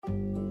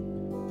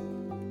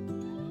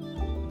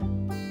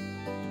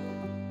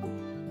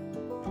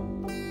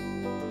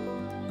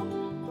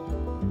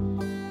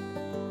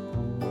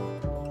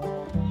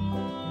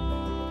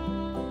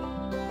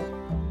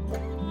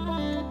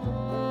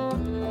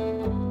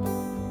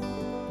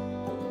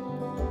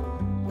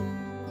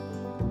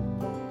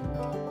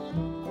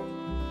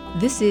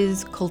This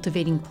is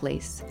Cultivating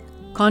Place,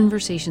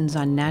 conversations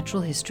on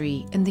natural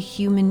history and the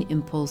human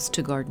impulse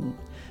to garden.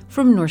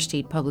 From North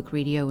State Public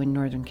Radio in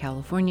Northern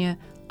California,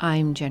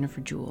 I'm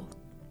Jennifer Jewell.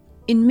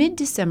 In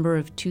mid-December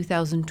of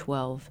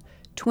 2012,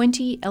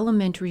 20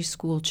 elementary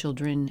school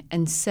children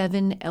and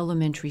 7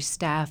 elementary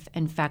staff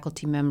and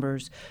faculty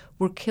members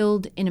were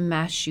killed in a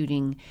mass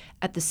shooting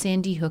at the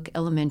Sandy Hook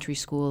Elementary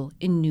School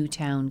in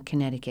Newtown,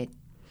 Connecticut.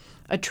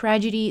 A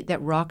tragedy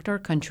that rocked our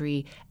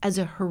country as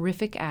a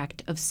horrific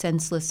act of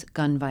senseless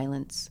gun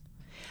violence.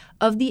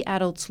 Of the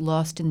adults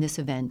lost in this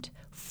event,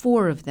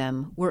 4 of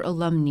them were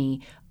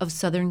alumni of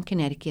Southern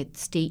Connecticut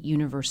State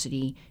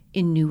University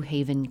in New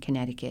Haven,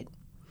 Connecticut.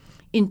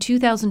 In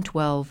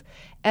 2012,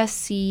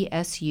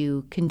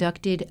 SCSU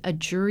conducted a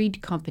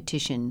juried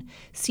competition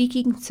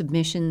seeking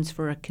submissions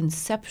for a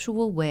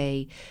conceptual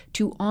way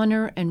to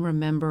honor and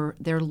remember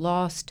their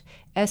lost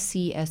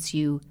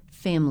SCSU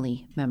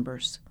family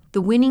members. The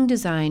winning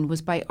design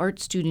was by art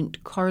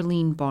student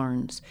Carleen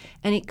Barnes,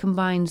 and it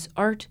combines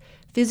art,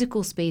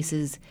 physical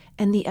spaces,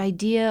 and the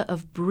idea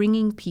of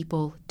bringing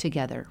people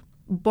together.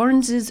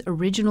 Barnes's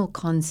original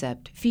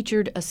concept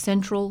featured a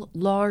central,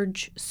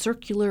 large,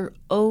 circular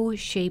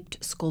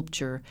O-shaped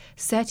sculpture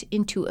set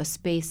into a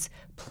space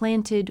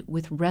planted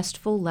with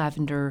restful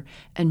lavender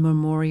and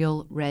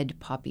memorial red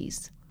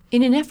poppies.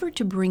 In an effort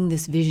to bring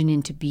this vision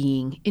into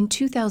being, in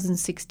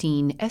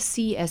 2016,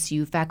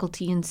 SCSU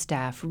faculty and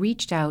staff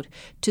reached out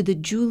to the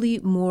Julie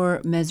Moore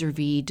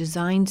Meservey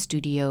Design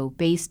Studio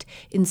based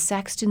in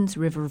Saxtons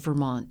River,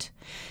 Vermont.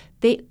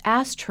 They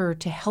asked her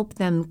to help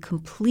them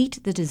complete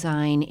the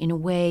design in a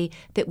way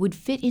that would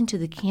fit into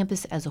the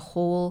campus as a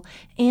whole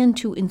and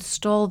to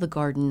install the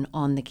garden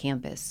on the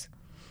campus.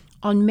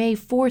 On May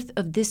 4th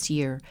of this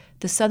year,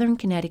 the Southern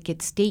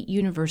Connecticut State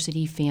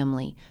University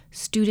family,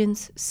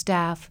 students,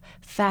 staff,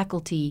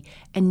 faculty,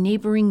 and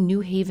neighboring New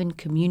Haven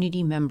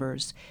community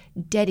members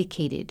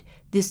dedicated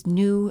this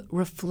new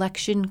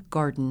reflection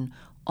garden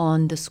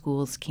on the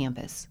school's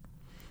campus.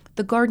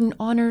 The garden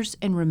honors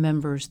and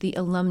remembers the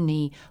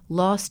alumni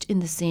lost in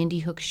the Sandy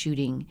Hook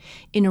shooting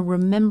in a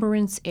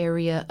remembrance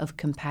area of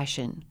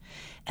compassion.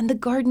 And the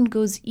garden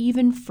goes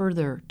even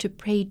further to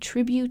pay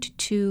tribute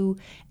to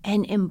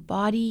and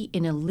embody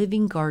in a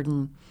living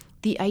garden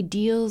the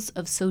ideals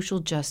of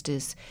social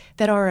justice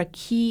that are a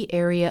key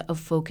area of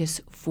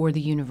focus for the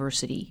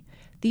university.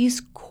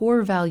 These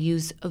core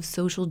values of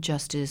social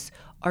justice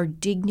are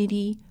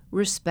dignity,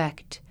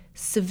 respect,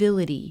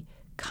 civility,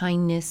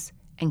 kindness,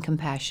 and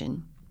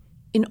compassion.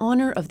 In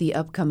honor of the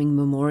upcoming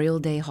Memorial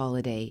Day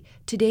holiday,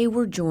 today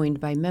we're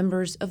joined by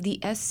members of the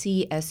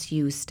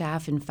SCSU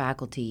staff and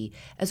faculty,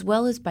 as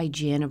well as by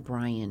Jana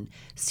Bryan,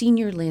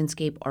 senior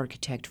landscape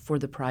architect for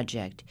the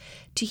project,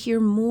 to hear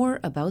more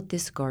about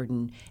this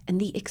garden and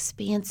the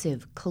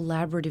expansive,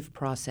 collaborative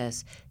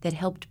process that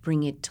helped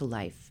bring it to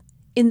life.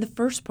 In the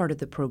first part of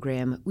the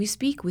program, we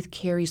speak with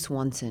Carrie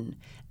Swanson,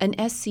 an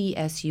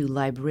SCSU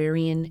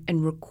librarian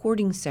and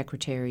recording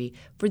secretary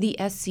for the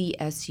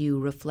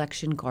SCSU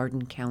Reflection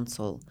Garden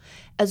Council,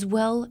 as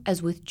well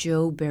as with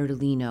Joe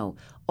Bertolino,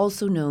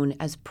 also known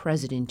as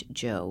President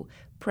Joe,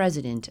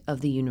 president of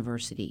the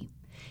university.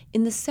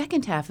 In the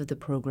second half of the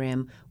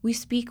program, we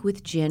speak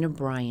with Jana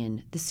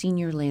Bryan, the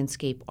senior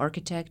landscape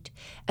architect,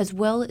 as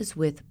well as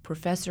with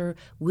Professor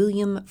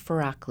William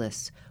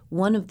Faraklis,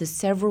 one of the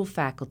several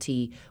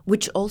faculty,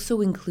 which also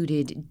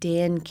included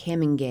Dan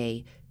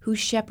Kamingay, who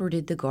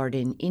shepherded the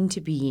garden into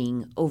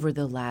being over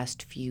the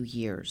last few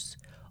years.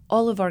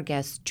 All of our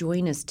guests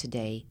join us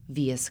today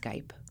via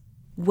Skype.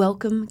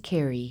 Welcome,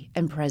 Carrie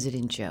and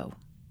President Joe.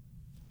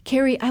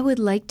 Carrie, I would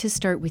like to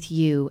start with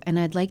you, and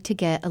I'd like to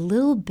get a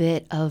little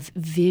bit of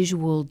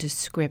visual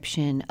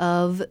description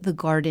of the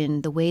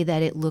garden, the way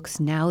that it looks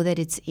now that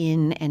it's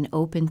in and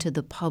open to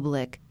the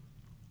public.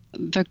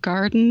 The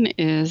garden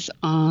is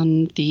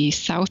on the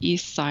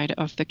southeast side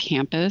of the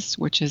campus,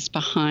 which is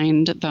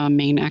behind the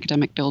main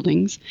academic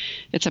buildings.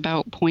 It's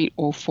about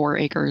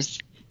 0.04 acres.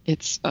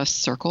 It's a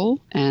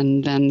circle,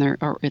 and then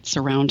it's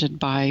surrounded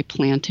by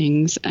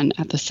plantings, and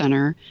at the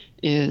center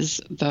is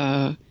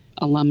the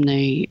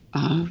Alumnae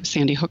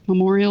Sandy Hook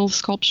Memorial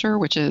sculpture,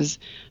 which is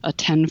a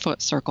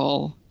 10-foot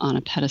circle on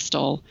a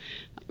pedestal.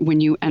 When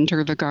you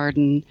enter the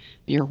garden,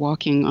 you're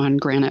walking on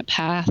granite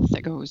path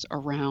that goes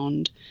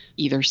around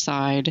either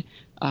side,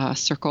 a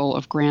circle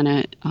of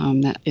granite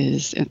that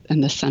is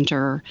in the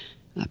center,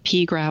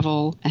 pea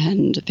gravel,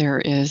 and there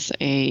is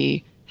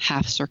a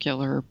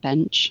half-circular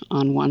bench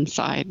on one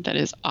side that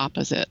is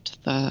opposite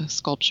the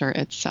sculpture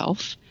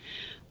itself.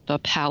 The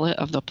palette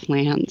of the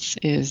plants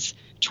is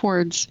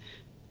towards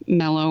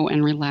mellow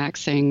and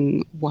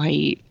relaxing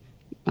white,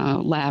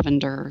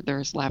 lavender.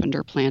 There's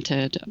lavender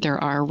planted.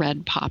 There are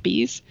red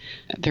poppies.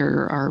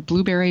 There are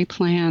blueberry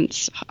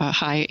plants,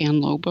 high and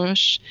low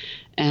bush,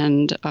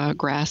 and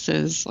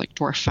grasses like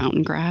dwarf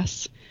fountain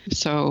grass.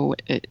 So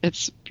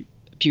it's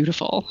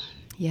beautiful.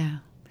 Yeah.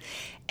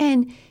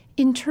 And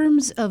In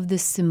terms of the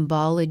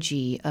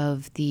symbology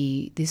of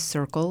the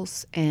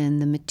circles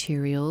and the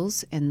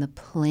materials and the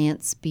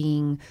plants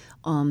being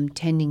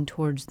tending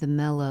towards the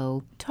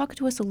mellow, talk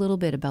to us a little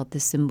bit about the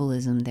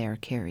symbolism there,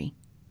 Carrie.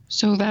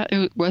 So that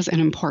it was an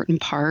important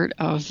part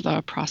of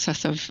the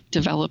process of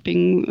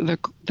developing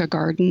the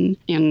garden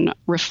and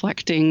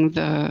reflecting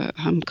the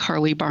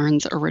Carly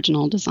Barnes'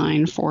 original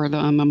design for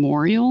the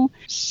memorial.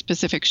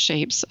 Specific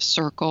shapes,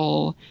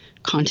 circle,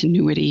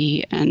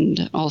 continuity,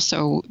 and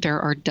also there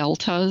are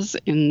deltas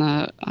in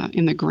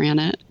the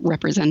granite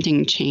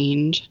representing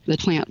change. The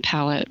plant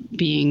palette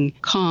being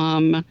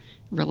calm,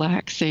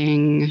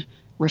 relaxing,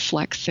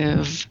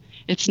 reflexive.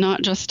 It's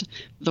not just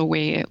the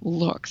way it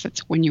looks.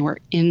 It's when you are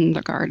in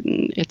the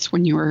garden. It's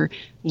when you are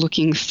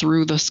looking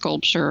through the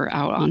sculpture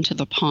out onto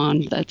the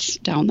pond that's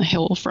down the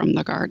hill from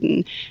the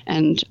garden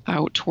and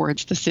out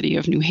towards the city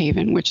of New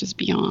Haven, which is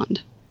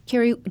beyond.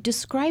 Carrie,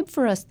 describe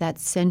for us that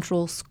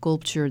central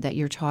sculpture that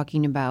you're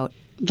talking about.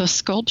 The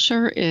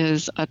sculpture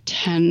is a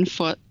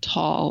 10-foot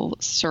tall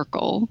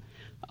circle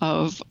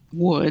of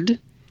wood.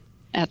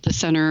 At the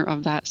center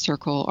of that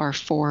circle are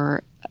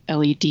 4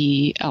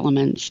 LED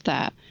elements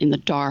that in the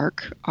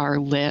dark are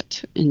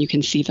lit and you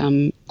can see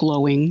them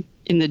glowing.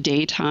 In the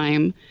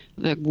daytime,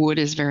 the wood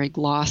is very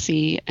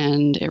glossy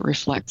and it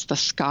reflects the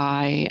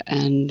sky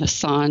and the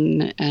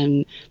sun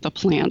and the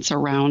plants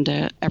around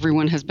it.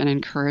 Everyone has been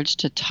encouraged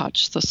to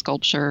touch the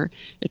sculpture.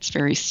 It's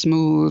very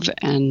smooth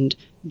and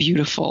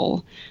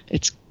beautiful.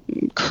 It's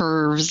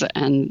curves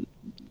and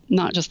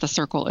not just the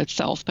circle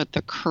itself, but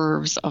the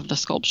curves of the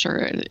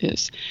sculpture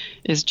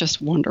is just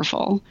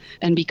wonderful.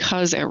 And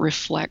because it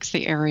reflects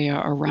the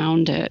area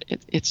around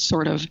it, it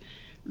sort of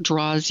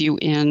draws you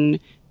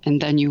in,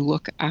 and then you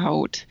look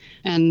out.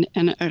 And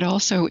it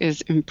also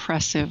is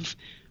impressive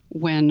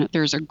when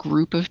there's a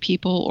group of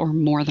people or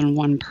more than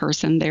one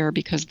person there,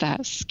 because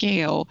that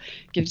scale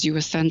gives you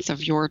a sense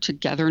of your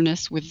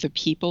togetherness with the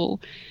people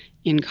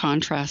in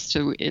contrast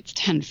to it's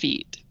 10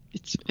 feet.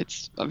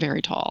 It's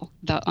very tall.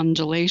 The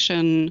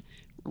undulation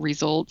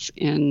results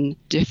in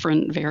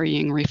different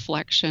varying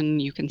reflection.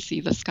 You can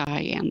see the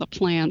sky and the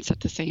plants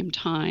at the same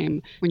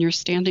time. When you're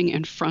standing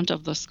in front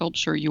of the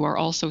sculpture, you are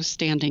also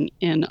standing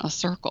in a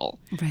circle,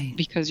 right?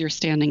 Because you're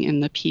standing in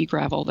the pea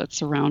gravel that's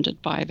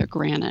surrounded by the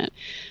granite.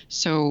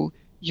 So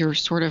you're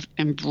sort of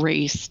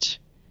embraced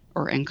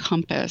or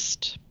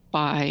encompassed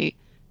by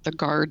the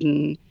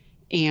garden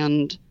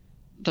and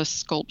the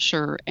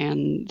sculpture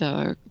and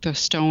the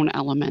stone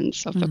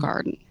elements of the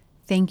garden.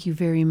 Thank you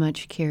very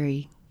much,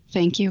 Carrie.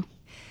 Thank you.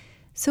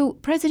 So,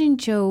 President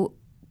Joe,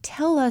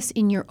 tell us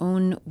in your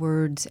own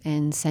words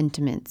and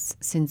sentiments,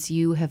 since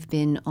you have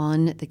been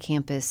on the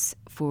campus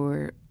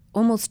for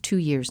almost 2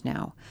 years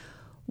now,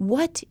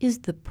 what is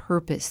the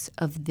purpose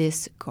of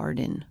this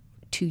garden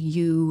to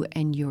you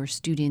and your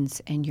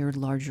students and your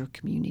larger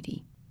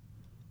community?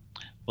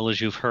 Well,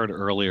 as you've heard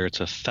earlier, it's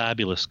a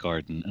fabulous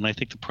garden, and I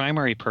think the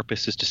primary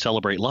purpose is to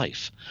celebrate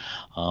life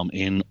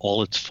in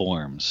all its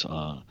forms.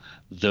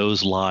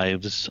 Those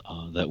lives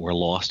that were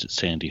lost at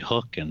Sandy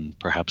Hook and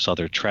perhaps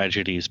other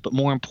tragedies, but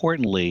more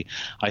importantly,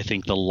 I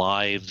think the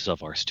lives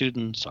of our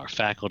students, our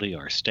faculty,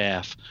 our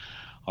staff,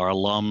 our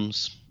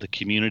alums, the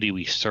community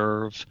we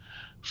serve,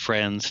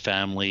 friends,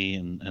 family,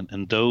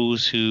 and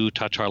those who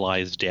touch our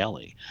lives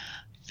daily.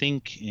 I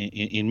think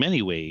in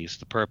many ways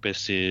the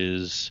purpose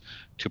is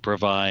to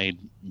provide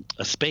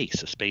a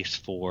space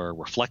for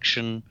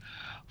reflection,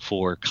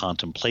 for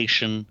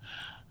contemplation,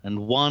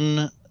 and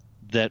one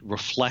that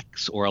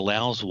reflects or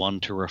allows one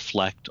to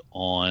reflect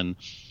on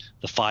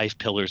the 5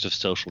 pillars of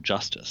social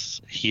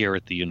justice here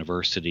at the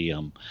university: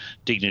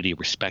 dignity,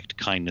 respect,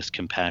 kindness,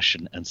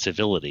 compassion, and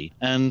civility,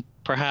 and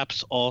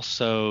perhaps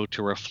also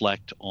to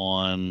reflect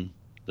on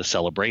the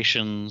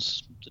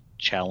celebrations, the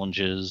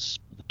challenges,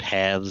 the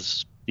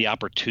paths, the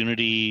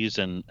opportunities,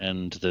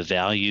 and the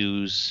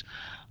values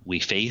we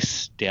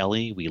face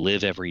daily, we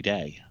live every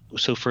day.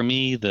 So for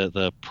me,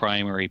 the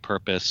primary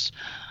purpose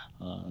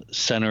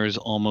centers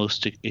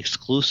almost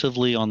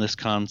exclusively on this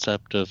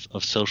concept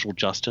of social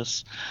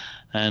justice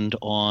and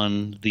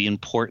on the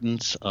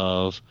importance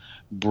of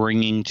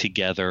bringing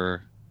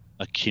together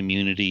a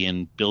community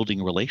and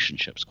building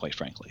relationships, quite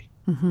frankly.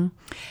 Mm-hmm.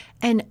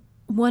 And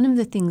one of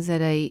the things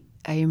that I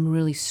am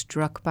really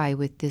struck by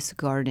with this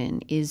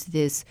garden is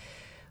this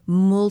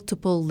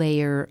multiple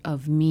layers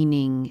of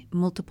meaning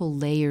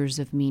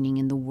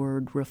in the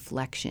word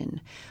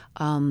reflection,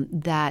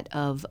 that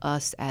of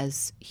us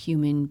as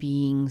human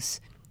beings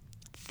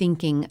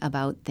thinking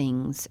about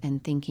things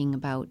and thinking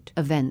about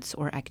events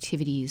or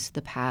activities,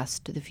 the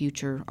past, the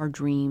future, our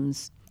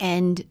dreams,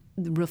 and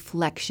the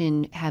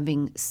reflection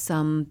having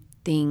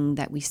something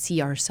that we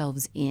see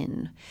ourselves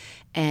in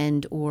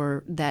and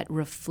or that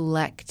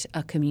reflect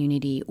a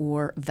community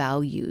or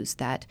values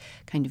that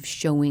kind of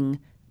showing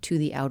to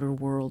the outer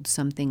world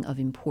something of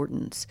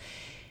importance.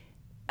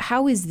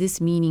 How is this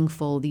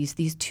meaningful,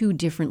 these 2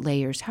 different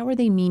layers? How are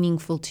they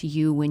meaningful to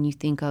you when you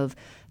think of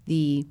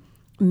the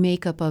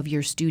makeup of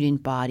your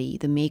student body,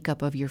 the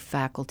makeup of your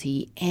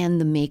faculty, and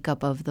the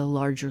makeup of the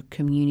larger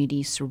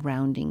community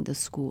surrounding the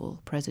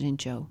school? President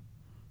Joe.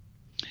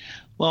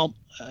 Well,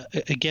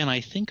 again,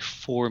 I think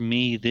for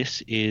me,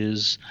 this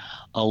is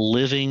a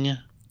living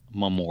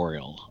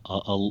memorial,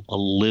 a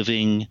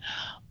living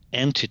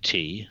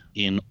entity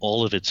in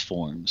all of its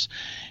forms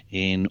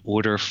in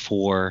order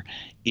for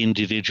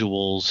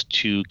individuals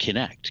to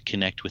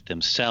connect with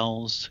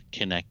themselves,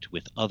 connect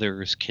with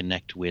others,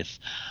 connect with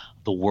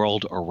the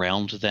world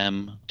around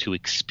them, to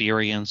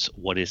experience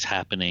what is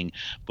happening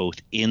both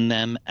in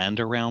them and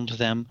around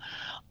them.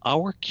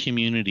 Our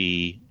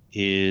community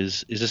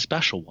is a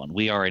special one.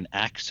 We are an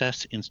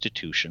access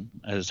institution,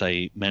 as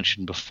I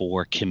mentioned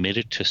before,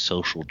 committed to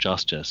social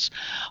justice.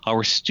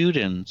 Our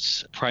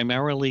students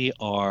primarily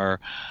are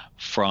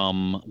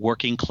from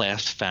working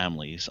class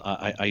families.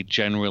 I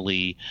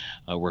generally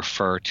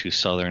refer to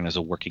Southern as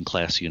a working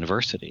class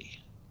university.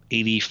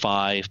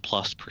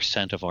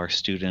 85+% of our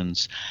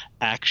students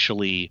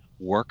actually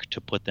work to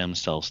put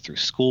themselves through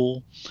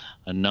school.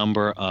 A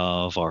number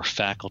of our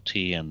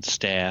faculty and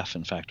staff,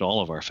 in fact, all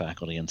of our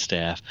faculty and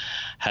staff,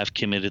 have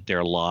committed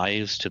their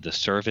lives to the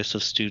service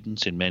of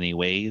students in many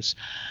ways,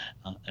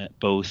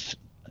 both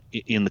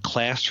in the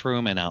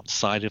classroom and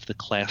outside of the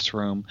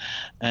classroom.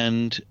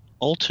 And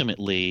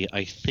ultimately,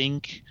 I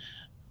think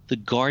the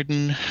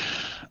garden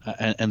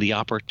and the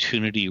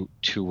opportunity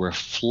to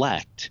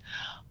reflect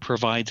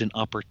provides an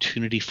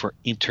opportunity for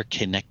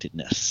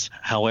interconnectedness,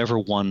 however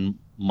one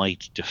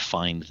might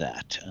define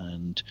that.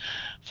 And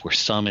for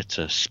some, it's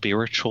a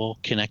spiritual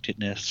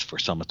connectedness. For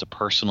some, it's a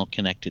personal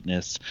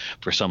connectedness.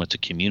 For some, it's a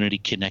community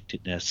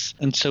connectedness.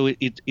 And so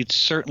it's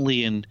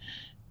certainly an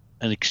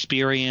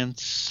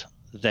experience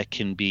that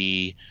can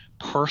be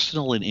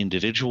personal and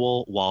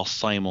individual while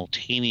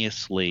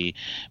simultaneously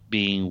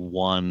being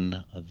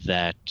one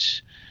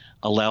that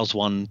allows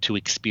one to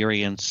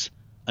experience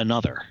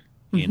another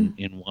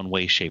in one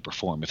way, shape, or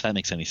form, if that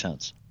makes any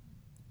sense.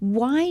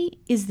 Why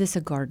is this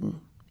a garden?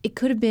 It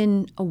could have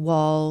been a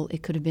wall,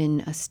 it could have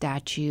been a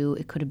statue,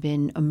 it could have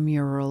been a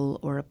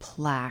mural or a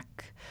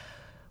plaque.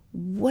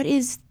 What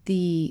is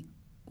the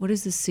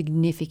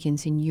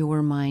significance in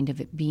your mind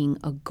of it being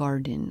a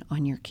garden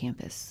on your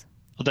campus?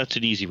 Well, that's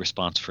an easy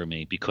response for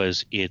me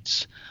because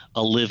it's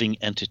a living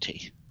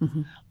entity.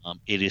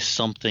 It is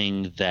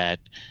something that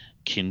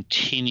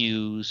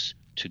continues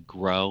to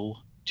grow,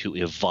 to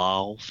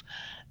evolve,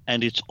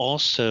 and it's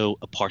also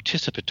a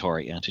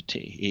participatory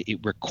entity. It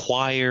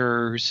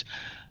requires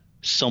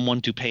someone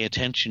to pay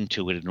attention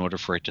to it in order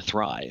for it to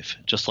thrive,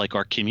 just like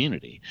our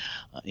community.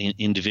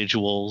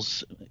 Individual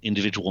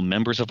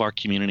members of our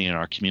community and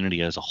our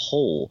community as a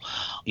whole,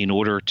 in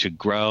order to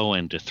grow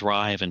and to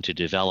thrive and to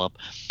develop,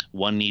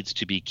 one needs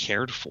to be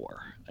cared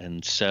for.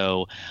 And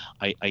so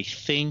I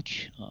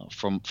think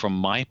from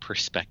my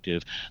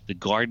perspective, the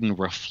garden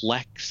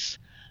reflects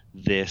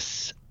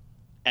this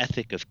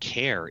ethic of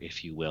care,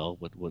 if you will,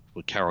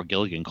 what Carol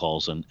Gilligan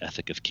calls an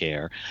ethic of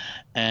care.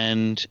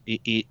 And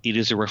it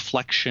is a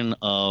reflection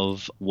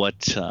of what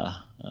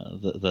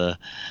the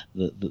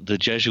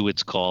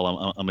Jesuits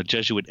call, I'm a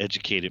Jesuit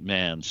educated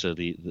man, so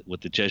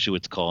what the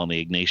Jesuits call in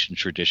the Ignatian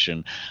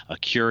tradition, a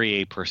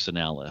curiae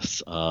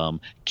personalis,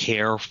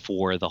 care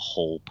for the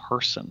whole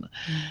person.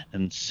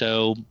 And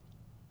so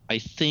I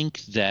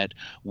think that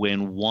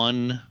when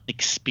one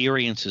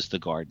experiences the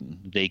garden,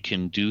 they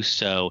can do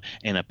so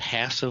in a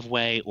passive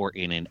way or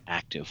in an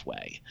active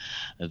way.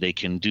 They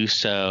can do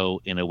so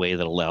in a way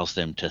that allows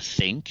them to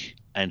think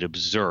and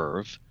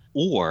observe,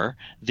 or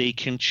they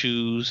can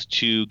choose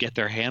to get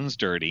their hands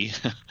dirty,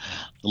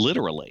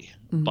 literally,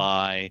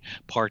 by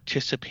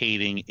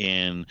participating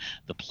in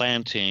the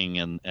planting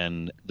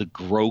and the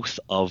growth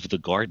of the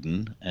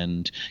garden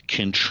and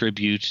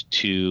contribute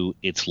to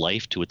its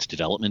life, to its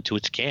development, to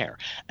its care.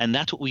 And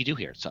that's what we do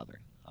here at Southern.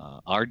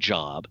 Our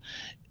job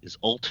is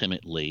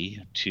ultimately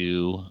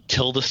to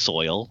till the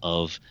soil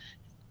of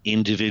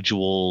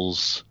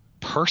individuals'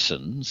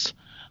 persons,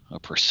 or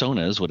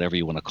personas, whatever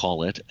you want to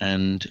call it,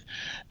 and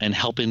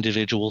help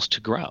individuals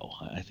to grow.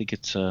 I think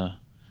it's a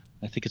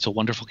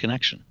wonderful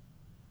connection.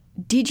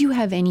 Did you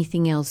have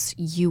anything else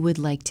you would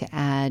like to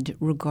add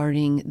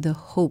regarding the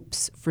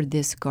hopes for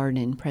this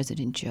garden,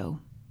 President Joe?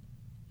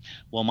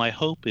 Well, my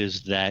hope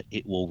is that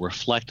it will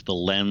reflect the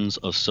lens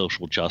of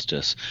social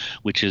justice,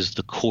 which is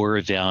the core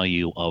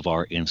value of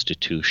our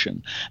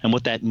institution. And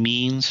what that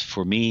means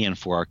for me and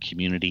for our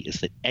community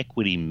is that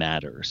equity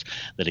matters,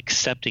 that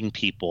accepting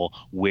people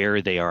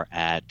where they are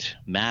at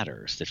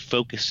matters, that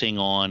focusing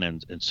on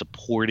and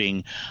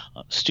supporting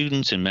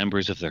students and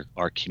members of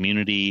our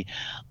community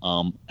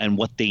and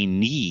what they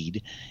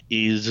need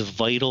is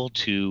vital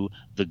to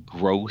the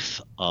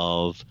growth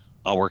of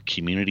our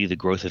community, the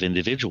growth of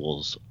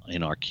individuals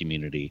in our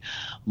community.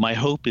 My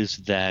hope is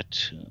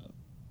that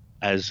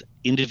as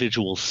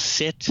individuals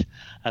sit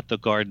at the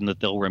garden, that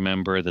they'll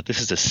remember that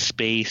this is a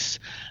space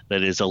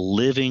that is a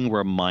living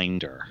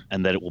reminder,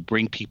 and that it will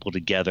bring people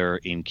together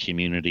in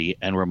community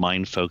and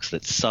remind folks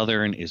that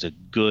Southern is a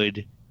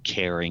good,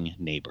 caring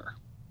neighbor.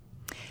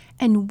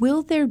 And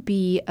will there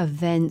be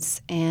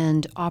events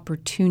and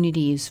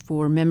opportunities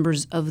for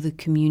members of the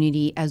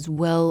community as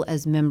well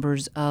as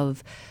members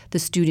of the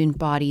student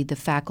body, the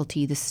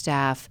faculty, the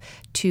staff,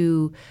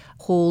 to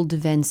hold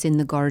events in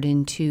the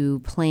garden, to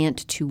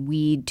plant, to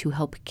weed, to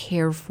help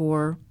care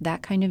for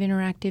that kind of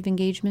interactive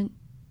engagement?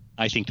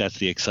 I think that's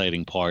the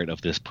exciting part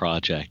of this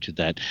project,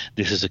 that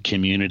this is a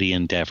community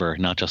endeavor,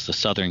 not just the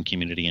Southern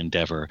community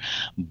endeavor,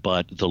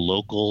 but the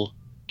local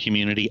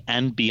community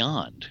and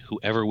beyond,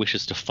 whoever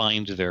wishes to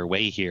find their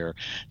way here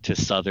to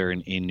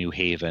Southern in New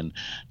Haven,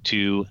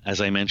 to,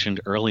 as I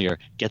mentioned earlier,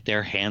 get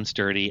their hands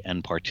dirty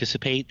and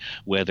participate,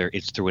 whether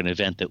it's through an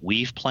event that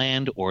we've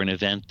planned or an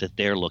event that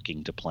they're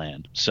looking to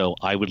plan. So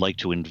I would like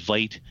to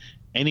invite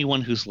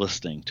anyone who's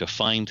listening to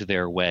find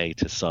their way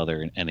to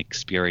Southern and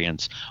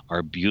experience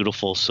our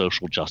beautiful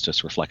social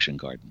justice reflection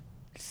garden.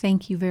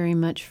 Thank you very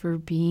much for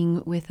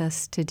being with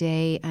us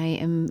today. I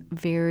am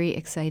very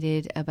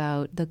excited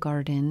about the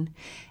garden,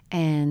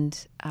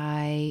 and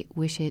I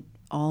wish it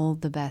all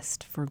the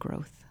best for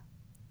growth.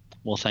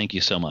 Well, thank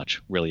you so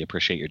much. Really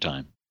appreciate your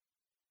time.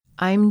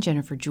 I'm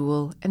Jennifer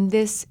Jewell, and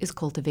this is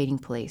Cultivating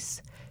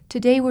Place.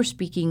 Today we're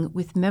speaking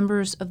with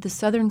members of the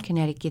Southern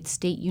Connecticut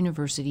State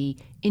University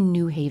in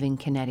New Haven,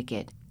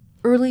 Connecticut.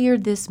 Earlier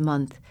this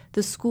month,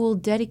 the school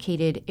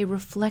dedicated a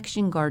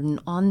reflection garden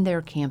on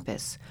their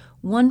campus,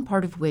 one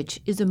part of which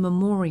is a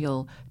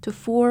memorial to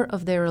 4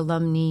 of their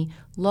alumni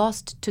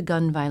lost to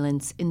gun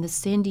violence in the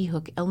Sandy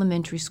Hook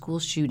Elementary School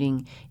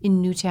shooting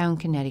in Newtown,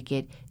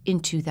 Connecticut in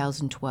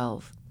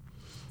 2012.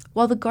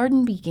 While the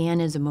garden began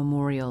as a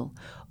memorial,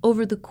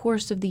 over the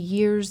course of the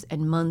years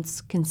and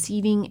months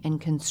conceiving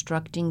and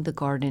constructing the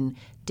garden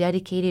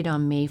dedicated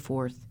on May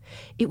 4th,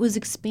 it was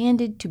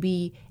expanded to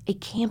be a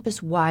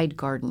campus-wide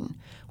garden,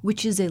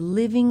 which is a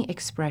living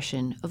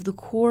expression of the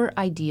core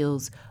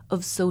ideals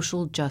of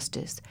social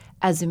justice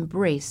as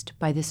embraced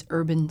by this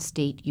urban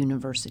state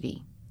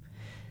university.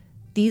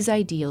 These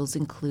ideals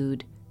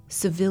include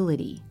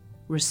civility,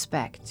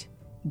 respect,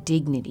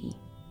 dignity,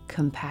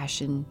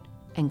 compassion,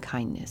 and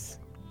kindness.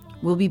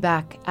 We'll be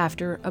back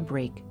after a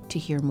break to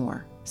hear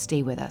more.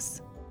 Stay with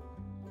us.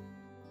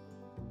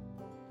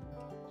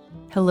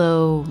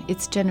 Hello,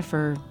 it's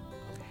Jennifer.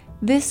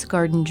 This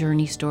garden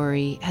journey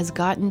story has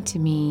gotten to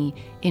me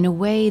in a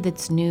way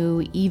that's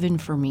new even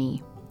for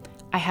me.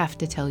 I have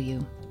to tell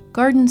you,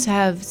 gardens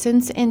have,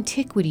 since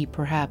antiquity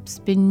perhaps,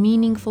 been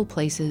meaningful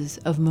places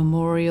of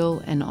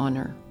memorial and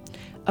honor,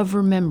 of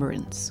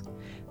remembrance.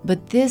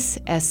 But this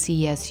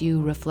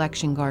SCSU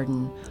Reflection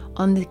Garden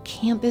on the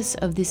campus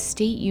of this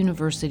state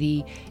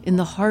university in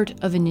the heart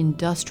of an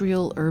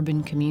industrial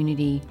urban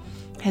community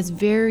has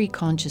very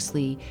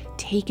consciously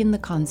taken the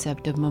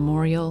concept of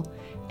memorial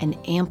and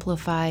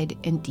amplified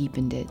and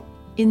deepened it.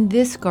 In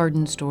this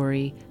garden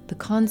story, the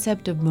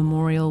concept of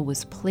memorial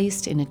was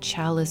placed in a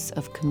chalice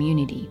of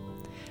community,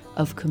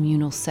 of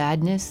communal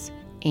sadness,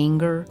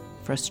 anger,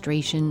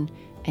 frustration,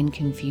 and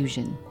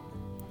confusion.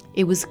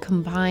 It was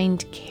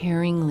combined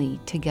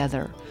caringly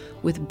together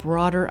with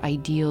broader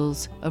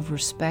ideals of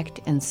respect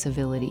and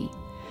civility,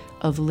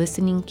 of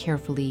listening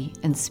carefully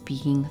and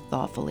speaking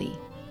thoughtfully.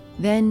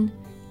 Then,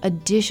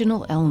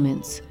 additional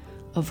elements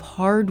of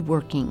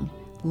hard-working,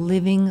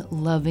 living,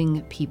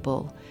 loving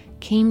people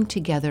came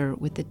together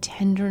with the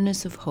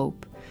tenderness of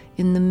hope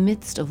in the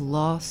midst of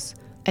loss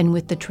and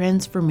with the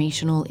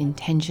transformational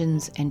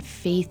intentions and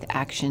faith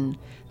action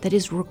that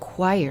is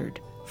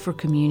required for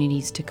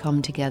communities to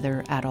come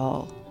together at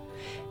all,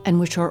 and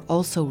which are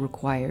also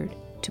required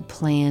to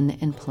plan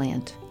and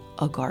plant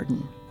a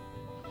garden.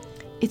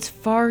 It's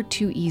far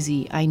too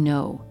easy, I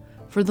know,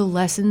 for the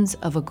lessons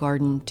of a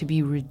garden to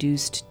be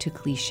reduced to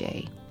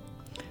cliché,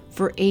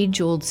 for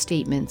age-old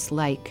statements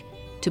like,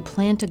 to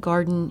plant a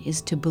garden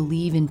is to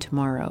believe in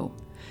tomorrow,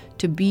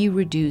 to be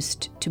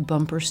reduced to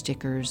bumper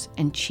stickers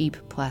and cheap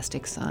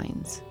plastic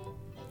signs.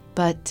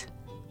 But,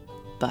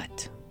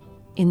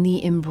 in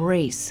the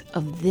embrace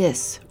of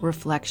this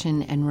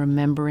reflection and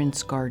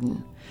remembrance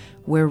garden,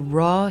 where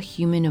raw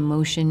human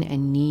emotion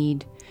and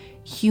need,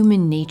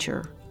 human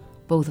nature,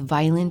 both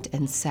violent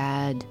and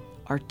sad,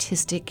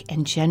 artistic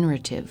and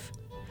generative,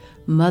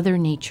 Mother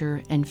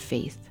Nature and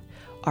faith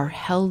are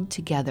held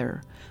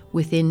together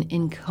within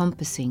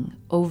encompassing,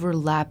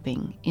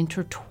 overlapping,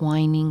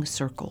 intertwining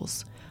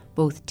circles,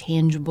 both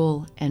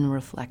tangible and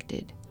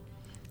reflected.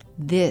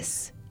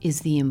 This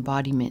is the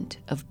embodiment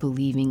of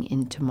believing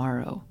in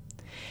tomorrow,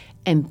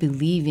 and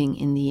believing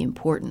in the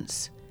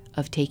importance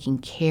of taking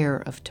care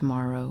of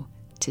tomorrow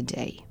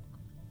today.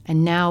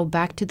 And now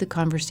back to the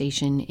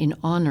conversation in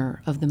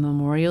honor of the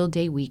Memorial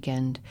Day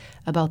weekend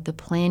about the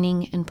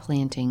planning and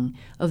planting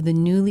of the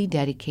newly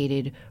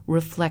dedicated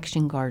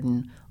Reflection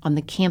Garden on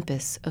the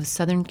campus of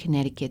Southern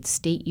Connecticut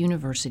State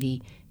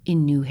University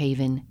in New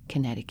Haven,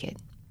 Connecticut.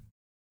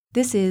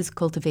 This is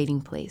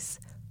Cultivating Place,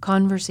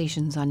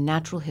 Conversations on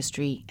Natural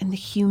History and the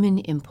Human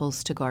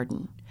Impulse to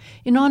Garden.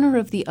 In honor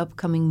of the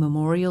upcoming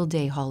Memorial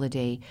Day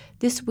holiday,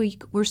 this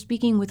week we're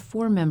speaking with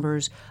 4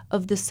 members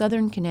of the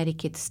Southern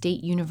Connecticut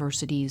State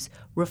University's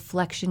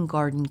Reflection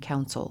Garden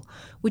Council,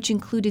 which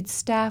included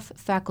staff,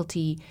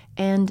 faculty,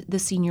 and the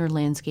senior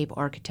landscape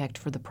architect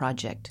for the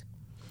project.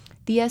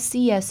 The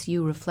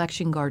SCSU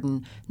Reflection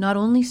Garden not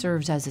only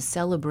serves as a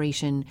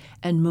celebration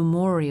and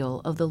memorial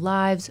of the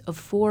lives of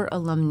 4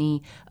 alumni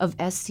of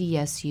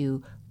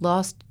SCSU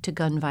lost to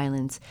gun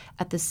violence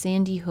at the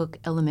Sandy Hook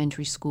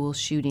Elementary School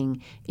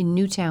shooting in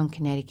Newtown,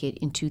 Connecticut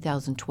in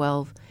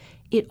 2012,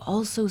 it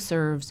also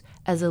serves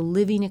as a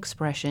living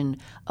expression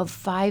of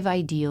 5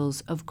 ideals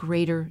of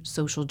greater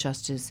social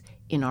justice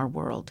in our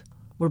world.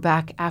 We're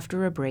back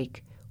after a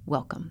break.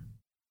 Welcome.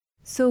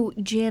 So,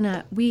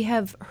 Jana, we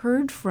have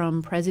heard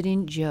from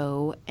President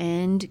Joe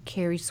and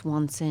Carrie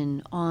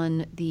Swanson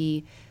on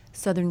the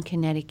Southern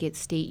Connecticut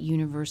State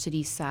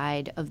University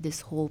side of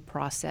this whole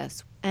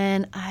process.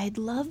 And I'd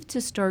love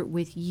to start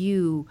with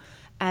you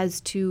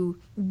as to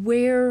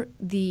where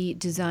the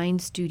design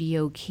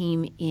studio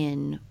came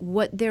in,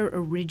 what their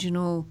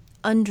original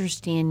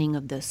understanding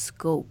of the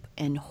scope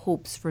and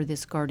hopes for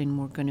this garden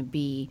were going to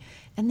be,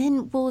 and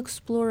then we'll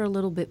explore a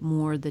little bit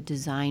more the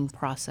design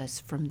process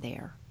from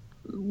there.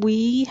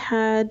 We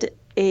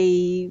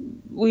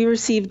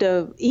received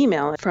an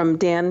email from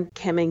Dan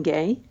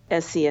Kemengay,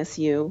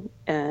 SCSU,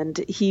 and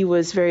he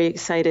was very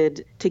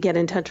excited to get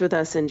in touch with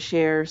us and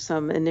share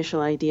some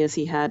initial ideas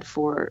he had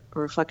for a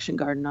reflection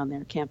garden on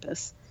their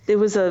campus. There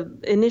was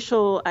an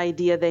initial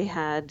idea they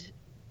had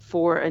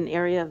for an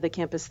area of the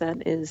campus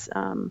that is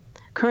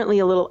currently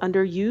a little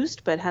underused,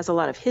 but has a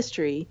lot of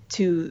history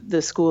to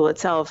the school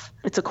itself.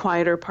 It's a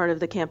quieter part of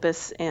the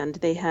campus, and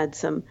they had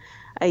some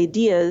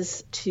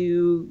ideas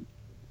to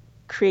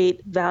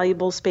create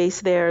valuable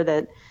space there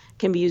that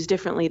can be used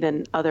differently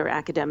than other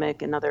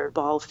academic and other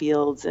ball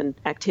fields and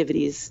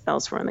activities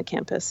elsewhere on the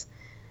campus.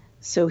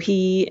 So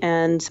he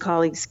and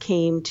colleagues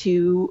came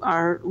to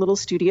our little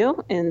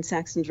studio in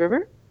Saxons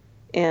River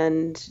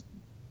and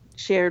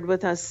shared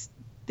with us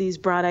these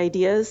broad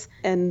ideas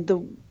and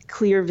the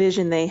clear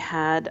vision they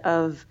had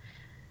of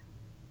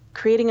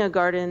creating a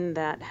garden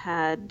that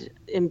had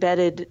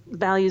embedded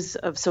values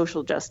of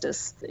social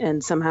justice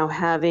and somehow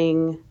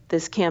having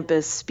this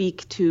campus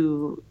speak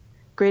to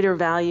greater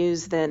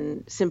values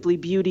than simply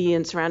beauty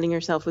and surrounding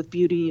yourself with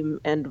beauty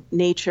and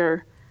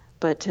nature,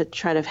 but to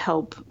try to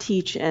help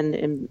teach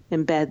and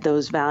embed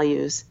those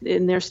values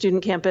in their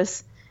student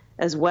campus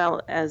as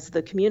well as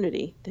the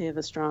community. They have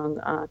a strong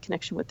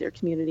connection with their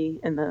community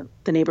and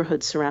the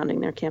neighborhoods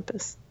surrounding their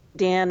campus.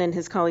 Dan and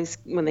his colleagues,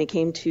 when they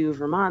came to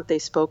Vermont, they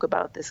spoke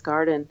about this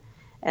garden,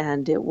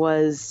 and it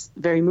was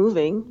very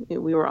moving.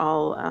 We were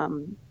all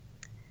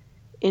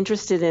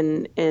interested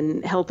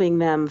in helping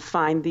them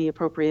find the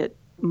appropriate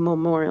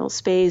memorial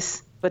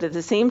space, but at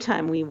the same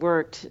time, we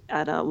worked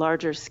at a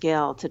larger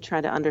scale to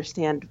try to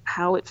understand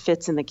how it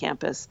fits in the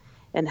campus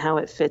and how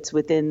it fits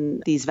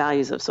within these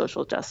values of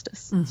social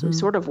justice. Mm-hmm. So we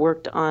sort of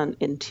worked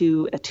at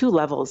two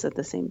levels at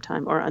the same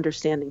time, or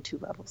understanding 2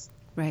 levels.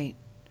 Right.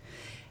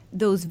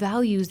 Those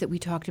values that we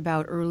talked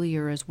about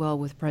earlier as well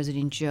with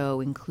President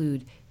Joe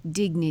include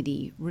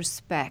dignity,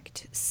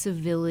 respect,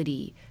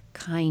 civility,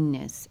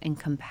 kindness, and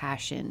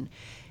compassion.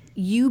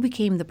 You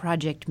became the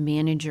project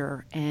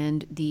manager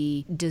and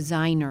the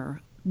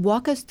designer.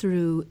 Walk us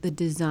through the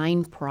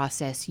design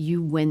process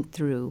you went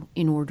through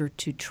in order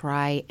to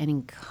try and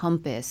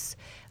encompass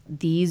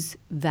these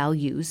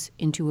values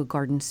into a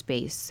garden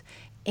space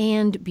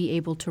and be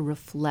able to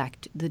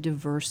reflect the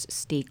diverse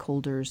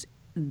stakeholders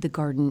the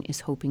garden is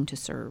hoping to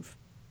serve.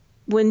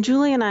 When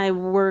Julie and I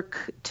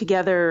work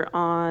together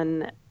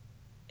on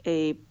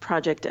a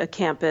project, a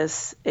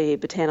campus, a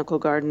botanical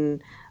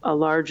garden, a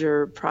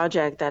larger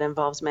project that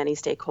involves many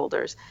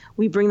stakeholders,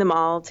 we bring them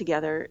all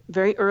together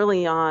very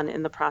early on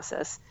in the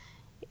process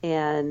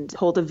and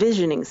hold a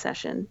visioning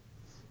session.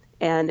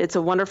 And it's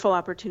a wonderful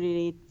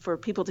opportunity for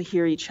people to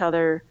hear each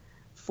other,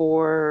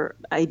 for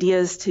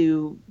ideas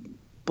to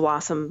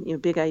blossom,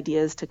 big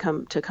ideas to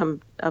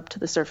come up to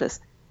the surface.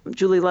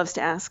 Julie loves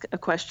to ask a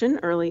question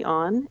early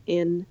on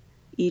in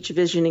each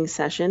visioning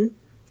session,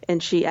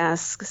 and she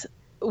asks,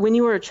 when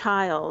you were a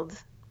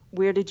child,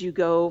 where did you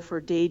go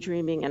for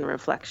daydreaming and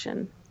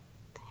reflection?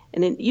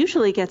 And it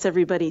usually gets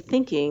everybody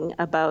thinking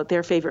about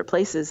their favorite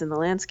places in the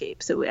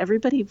landscape. So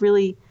everybody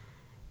really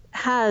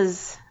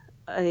has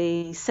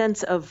a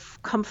sense of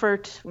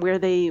comfort where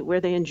they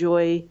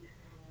enjoy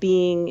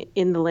being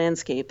in the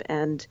landscape,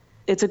 and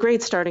it's a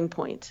great starting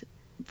point.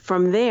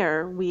 From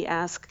there, we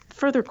ask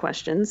further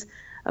questions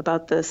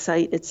about the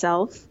site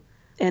itself.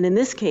 And in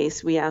this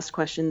case, we asked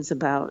questions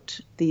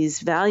about these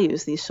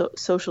values, these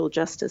social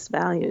justice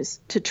values,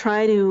 to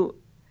try to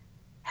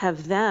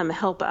have them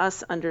help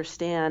us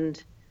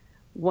understand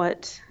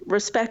what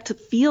respect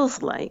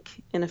feels like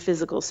in a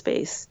physical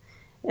space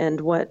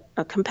and what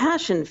a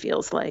compassion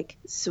feels like.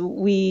 So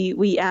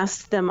we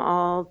asked them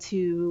all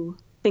to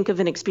think of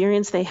an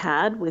experience they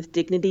had with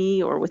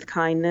dignity or with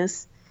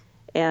kindness,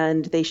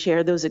 and they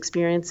shared those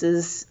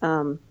experiences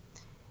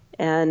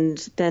And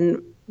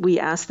then we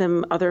asked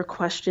them other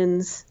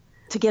questions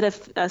to get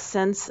a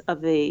sense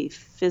of a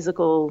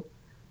physical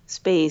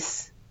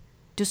space.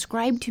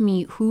 Describe to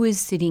me who is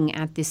sitting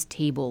at this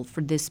table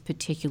for this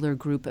particular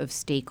group of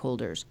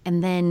stakeholders,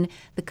 and then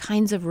the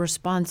kinds of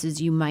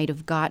responses you might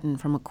have gotten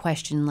from a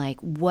question like,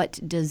 what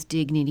does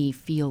dignity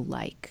feel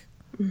like?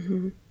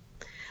 Mm-hmm.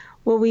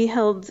 Well, we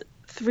held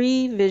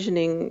 3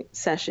 visioning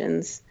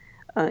sessions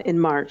in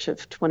March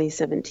of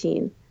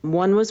 2017.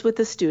 One was with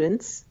the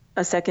students,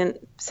 a second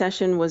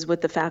session was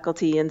with the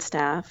faculty and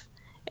staff,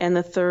 and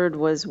the third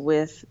was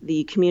with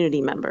the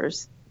community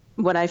members.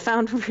 What I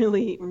found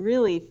really,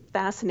 really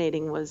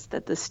fascinating was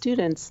that the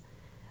students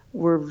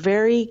were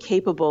very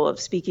capable of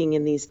speaking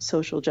in these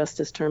social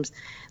justice terms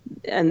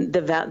and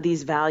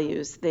these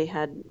values. They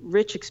had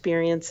rich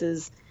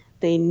experiences.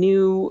 They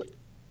knew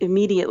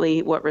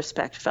immediately what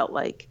respect felt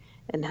like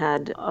and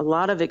had a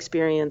lot of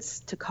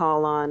experience to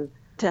call on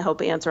to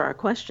help answer our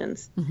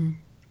questions. Mm-hmm.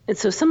 And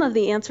so some of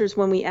the answers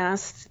when we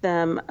asked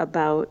them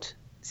about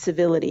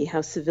civility,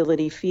 how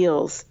civility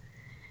feels,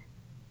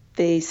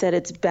 they said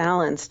it's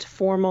balanced,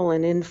 formal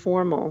and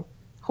informal,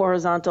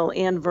 horizontal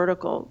and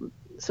vertical.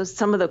 So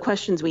some of the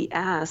questions we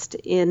asked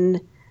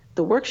in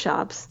the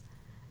workshops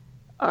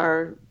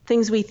are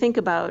things we think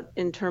about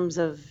in terms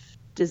of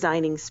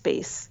designing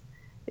space.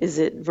 Is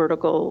it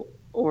vertical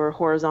or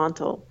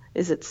horizontal?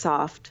 Is it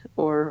soft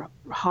or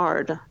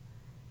hard?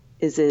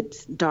 Is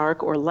it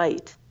dark or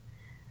light?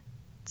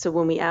 So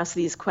when we ask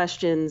these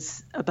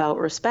questions about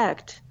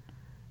respect,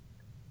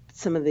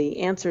 some of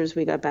the answers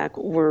we got back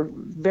were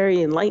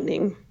very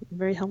enlightening,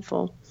 very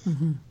helpful.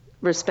 Mm-hmm.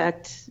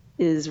 Respect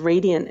is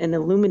radiant and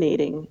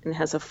illuminating and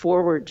has a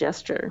forward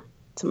gesture,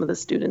 some of the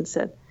students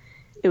said.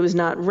 It was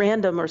not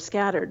random or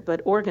scattered,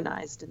 but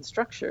organized and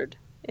structured.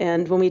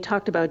 And when we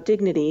talked about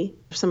dignity,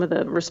 some of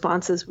the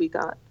responses we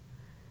got,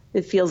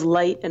 it feels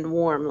light and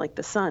warm like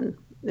the sun.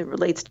 It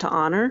relates to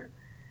honor.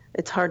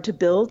 It's hard to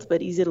build,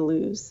 but easy to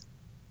lose.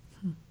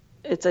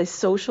 It's a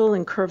social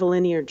and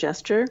curvilinear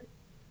gesture,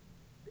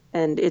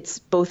 and it's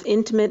both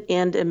intimate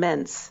and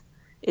immense.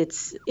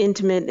 It's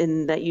intimate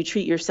in that you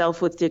treat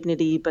yourself with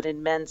dignity, but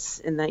immense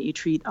in that you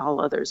treat all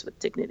others with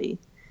dignity.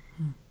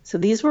 So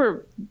these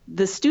were,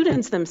 the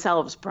students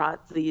themselves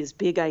brought these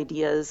big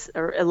ideas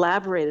or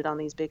elaborated on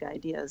these big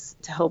ideas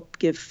to help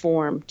give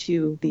form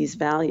to these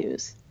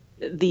values.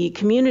 The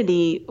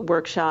community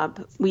workshop,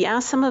 we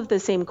asked some of the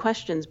same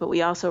questions, but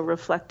we also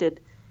reflected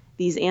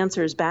these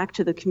answers back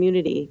to the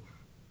community.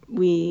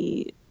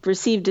 We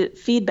received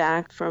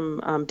feedback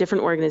from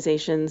different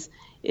organizations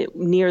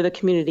near the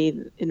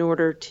community in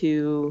order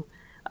to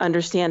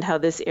understand how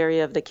this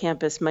area of the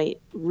campus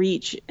might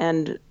reach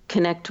and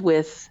connect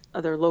with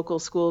other local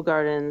school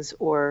gardens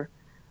or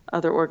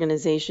other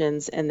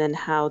organizations, and then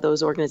how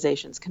those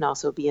organizations can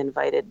also be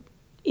invited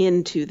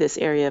into this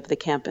area of the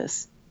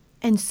campus.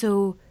 And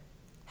so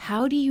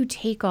how do you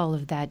take all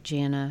of that,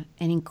 Jana,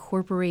 and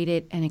incorporate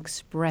it and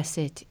express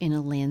it in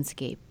a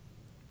landscape?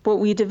 What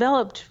we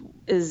developed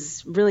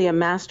is really a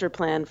master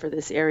plan for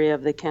this area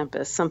of the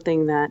campus,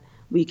 something that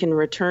we can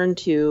return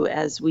to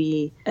as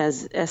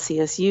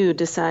SCSU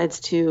decides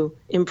to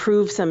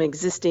improve some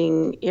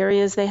existing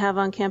areas they have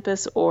on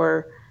campus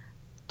or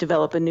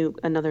develop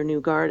another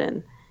new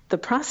garden. The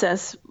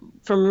process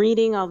from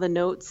reading all the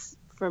notes,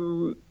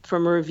 from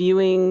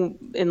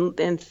reviewing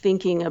and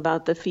thinking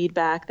about the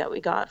feedback that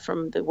we got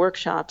from the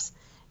workshops,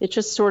 it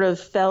just sort of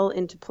fell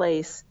into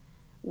place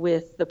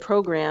with the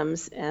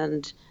programs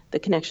and the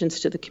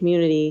connections to the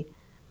community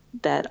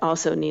that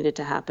also needed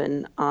to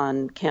happen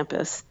on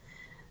campus.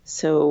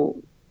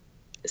 So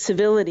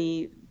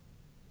civility,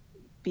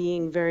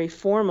 being very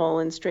formal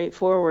and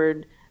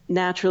straightforward,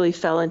 naturally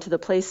fell into the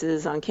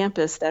places on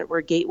campus that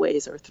were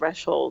gateways or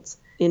thresholds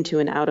into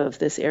and out of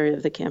this area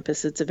of the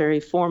campus. It's a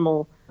very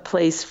formal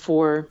place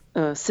for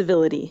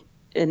civility.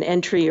 An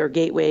entry or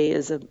gateway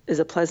is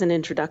a pleasant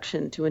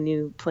introduction to a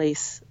new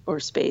place or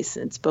space.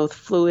 It's both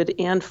fluid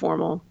and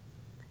formal.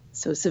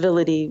 So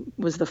civility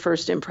was the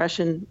first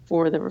impression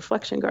for the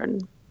reflection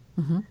garden.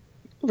 Mm-hmm.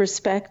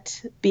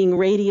 Respect, being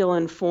radial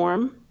in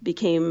form,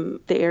 became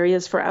the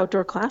areas for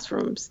outdoor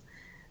classrooms.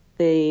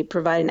 They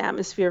provide an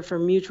atmosphere for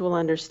mutual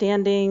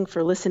understanding,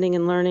 for listening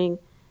and learning,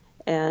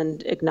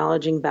 and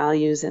acknowledging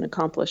values and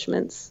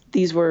accomplishments.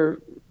 These were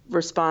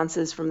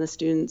responses from the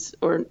students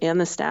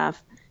and the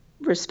staff.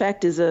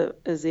 Respect is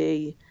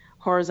a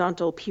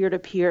horizontal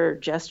peer-to-peer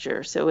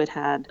gesture, so it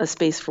had a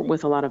space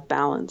with a lot of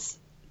balance.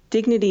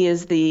 Dignity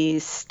is the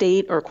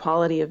state or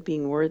quality of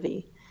being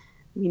worthy.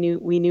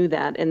 We knew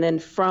that. And then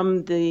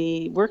from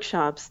the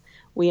workshops,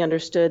 we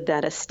understood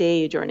that a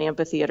stage or an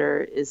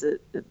amphitheater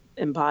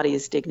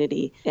embodies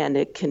dignity, and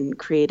it can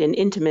create an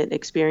intimate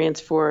experience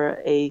for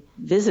a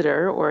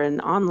visitor or an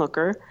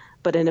onlooker,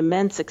 but an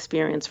immense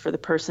experience for the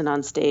person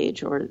on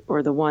stage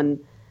or the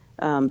one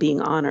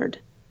being honored.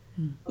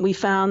 We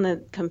found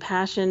that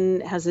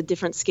compassion has a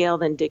different scale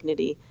than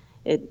dignity.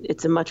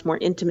 It's a much more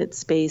intimate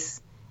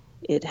space.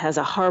 It has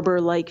a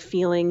harbor-like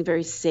feeling,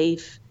 very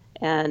safe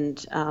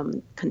and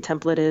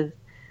contemplative.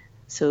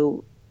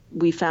 So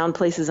we found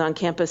places on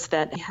campus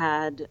that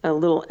had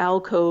little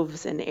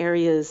alcoves and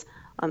areas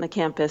on the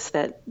campus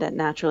that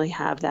naturally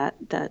have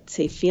that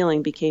safe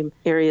feeling, became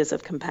areas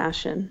of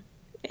compassion.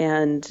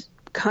 And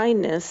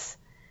kindness,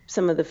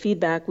 some of the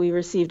feedback we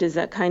received is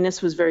that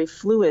kindness was very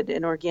fluid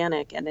and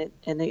organic, and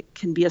it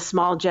can be a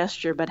small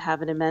gesture but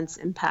have an immense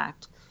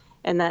impact.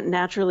 And that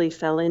naturally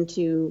fell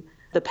into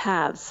the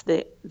paths,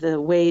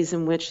 the ways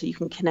in which you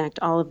can connect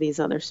all of these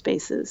other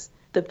spaces.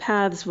 The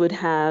paths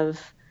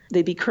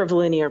they'd be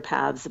curvilinear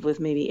paths with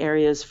maybe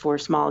areas for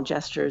small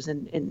gestures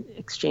and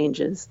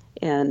exchanges,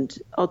 and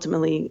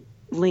ultimately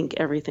link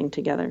everything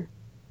together.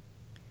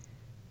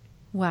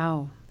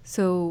 Wow.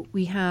 So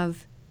we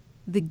have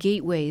the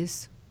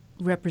gateways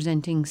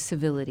representing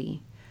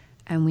civility,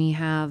 and we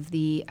have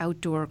the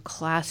outdoor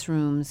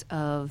classrooms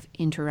of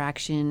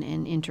interaction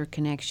and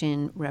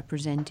interconnection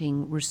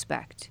representing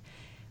respect.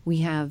 We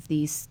have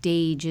the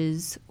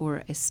stages,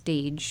 or a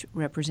stage,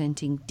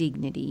 representing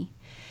dignity.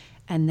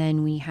 And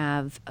then we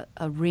have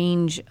a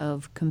range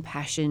of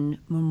compassion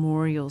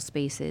memorial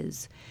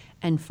spaces.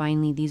 And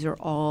finally, these are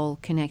all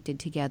connected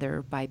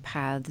together by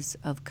paths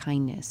of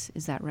kindness.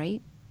 Is that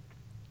right?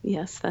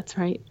 Yes, that's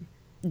right.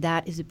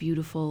 That is a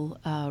beautiful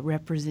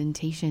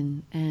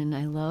representation. And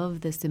I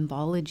love the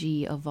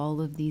symbology of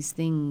all of these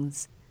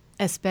things,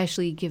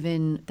 especially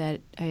given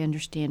that I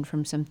understand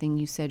from something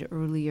you said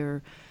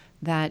earlier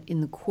that in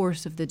the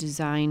course of the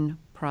design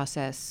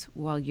process,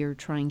 while you're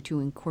trying to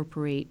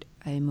incorporate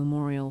a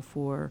memorial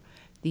for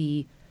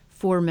the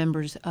 4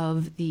 members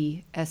of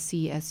the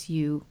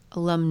SCSU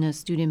alumna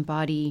student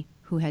body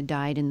who had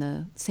died in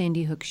the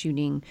Sandy Hook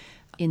shooting,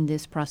 in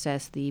this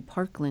process, the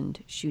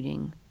Parkland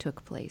shooting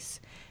took place.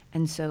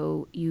 And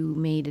so you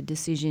made a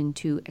decision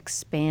to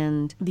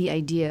expand the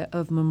idea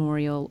of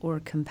memorial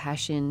or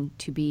compassion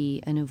to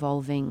be an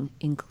evolving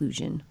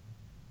inclusion.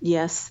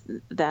 Yes,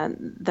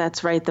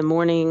 that's right. The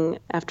morning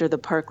after the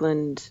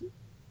Parkland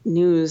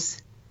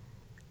news,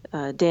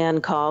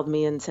 Dan called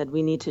me and said,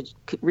 we need to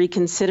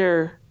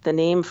reconsider the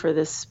name for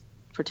this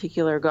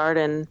particular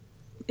garden.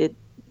 It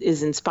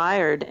is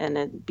inspired, and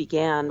it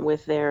began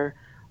with their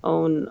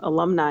own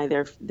alumni,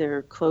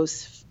 their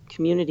close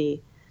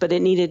community, but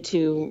it needed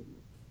to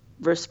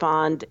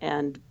respond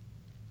and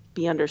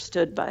be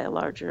understood by a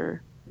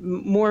larger,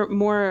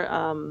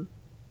 more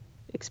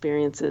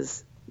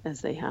experiences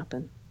as they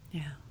happen.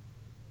 Yeah.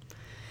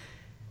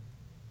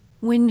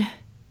 When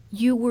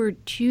you were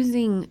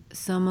choosing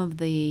some of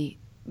the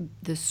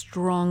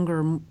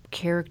stronger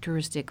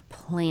characteristic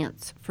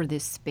plants for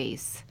this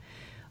space,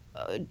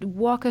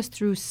 walk us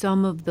through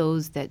some of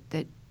those that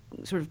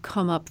sort of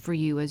come up for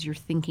you as you're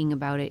thinking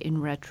about it in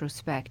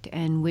retrospect,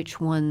 and which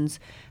ones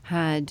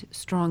had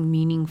strong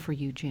meaning for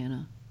you,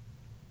 Jana.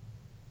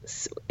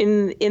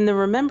 In the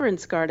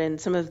Remembrance Garden,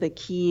 some of the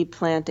key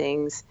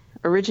plantings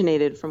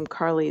originated from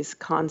Carly's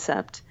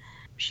concept.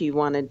 She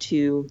wanted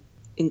to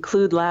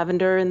include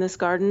lavender in this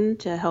garden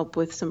to help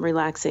with some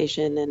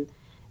relaxation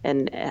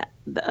and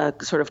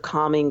sort of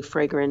calming,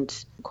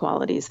 fragrant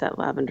qualities that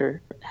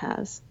lavender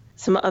has.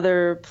 Some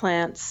other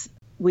plants,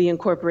 we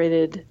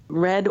incorporated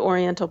red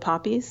oriental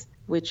poppies,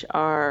 which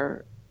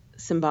are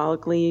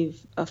symbolically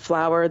a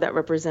flower that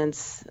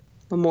represents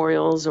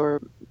memorials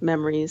or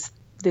memories.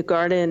 The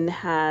garden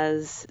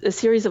has a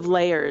series of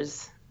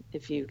layers,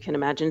 if you can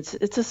imagine.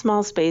 It's a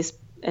small space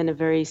and a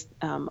very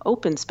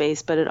open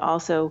space, but it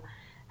also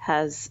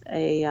has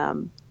a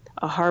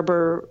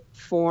harbor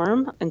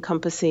form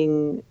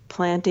encompassing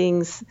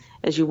plantings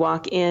as you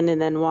walk in,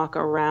 and then walk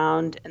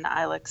around an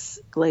ilex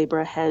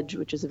glabra hedge,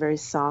 which is a very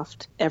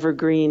soft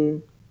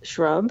evergreen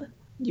shrub.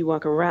 You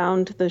walk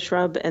around the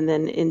shrub and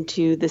then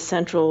into the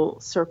central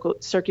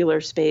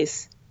circular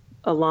space.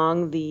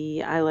 Along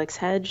the ilex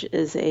hedge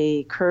is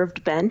a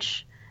curved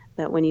bench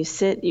that when you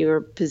sit,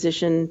 you're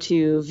positioned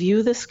to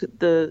view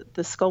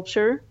the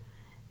sculpture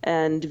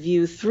and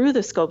view through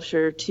the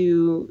sculpture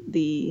to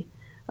the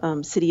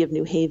city of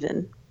New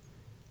Haven.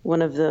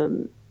 One of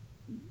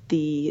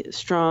the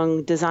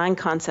strong design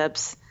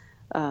concepts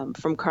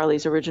from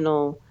Carly's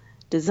original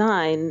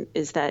design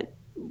is that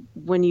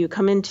when you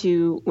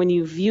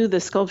view the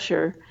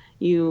sculpture,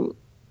 you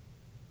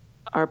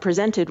are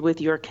presented with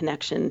your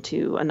connection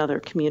to another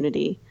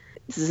community.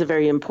 This is a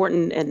very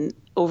important and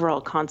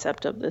overall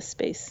concept of this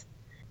space.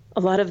 A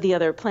lot of the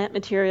other plant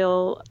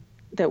material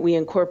that we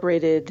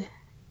incorporated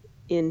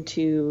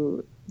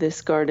into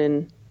this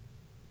garden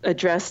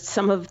addressed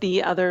some of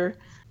the other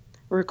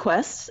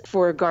requests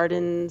for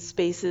garden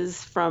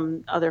spaces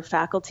from other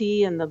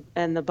faculty and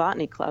the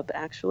botany club,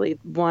 actually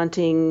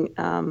wanting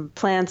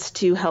plants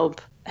to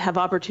help have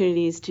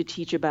opportunities to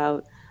teach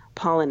about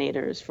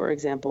pollinators, for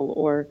example,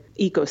 or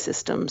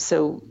ecosystems.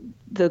 So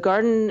the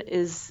garden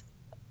is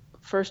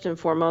first and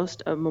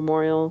foremost a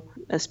memorial,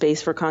 a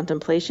space for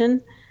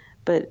contemplation,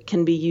 but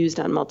can be used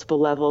on multiple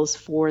levels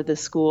for the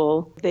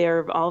school. They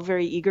are all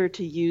very eager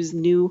to use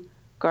new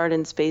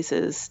garden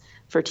spaces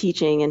for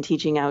teaching and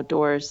teaching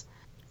outdoors.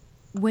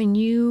 When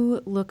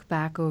you look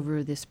back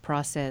over this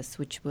process,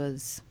 which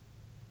was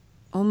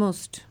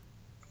almost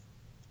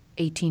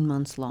 18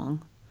 months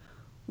long,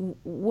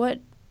 what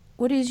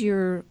What is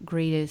your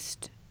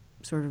greatest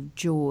sort of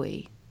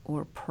joy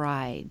or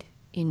pride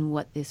in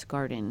what this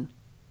garden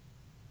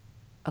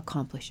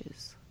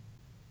accomplishes?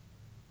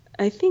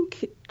 I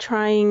think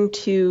trying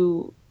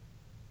to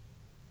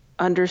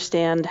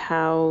understand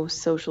how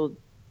social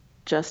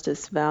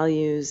justice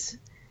values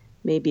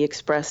may be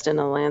expressed in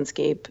a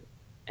landscape,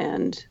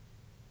 and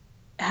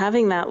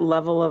having that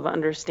level of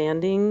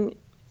understanding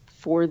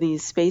for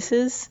these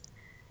spaces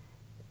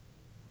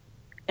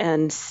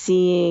and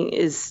seeing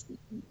is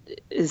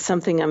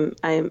something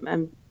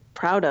I'm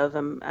proud of.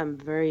 I'm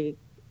very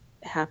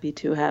happy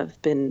to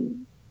have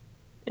been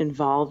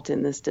involved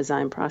in this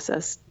design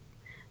process.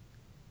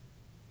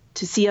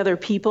 To see other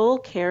people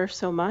care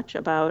so much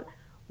about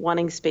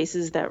wanting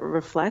spaces that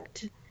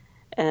reflect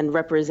and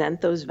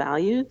represent those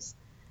values.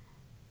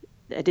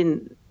 I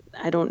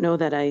don't know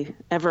that I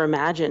ever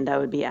imagined I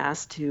would be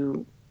asked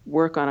to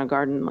work on a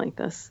garden like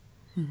this.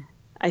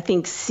 I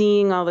think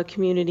seeing all the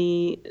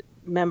community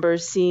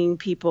members, seeing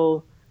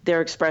people,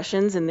 their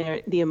expressions and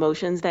the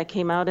emotions that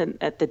came out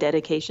at the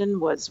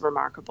dedication was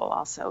remarkable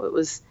also. It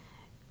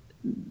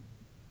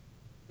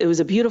was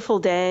a beautiful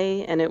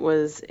day, and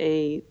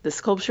the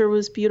sculpture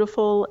was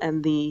beautiful,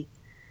 and the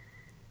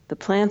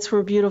plants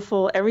were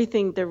beautiful.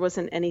 Everything, there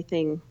wasn't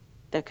anything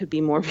that could be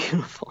more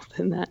beautiful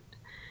than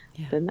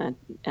that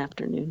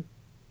afternoon.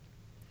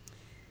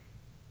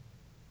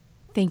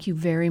 Thank you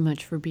very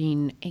much for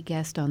being a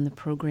guest on the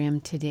program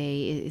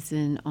today. It is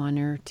an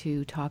honor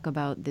to talk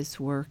about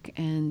this work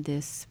and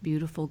this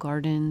beautiful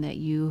garden that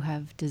you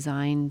have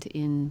designed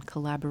in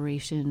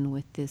collaboration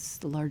with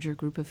this larger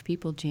group of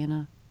people,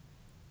 Jana.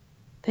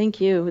 Thank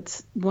you.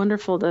 It's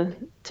wonderful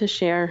to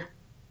share.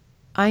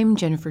 I'm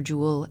Jennifer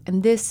Jewell,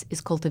 and this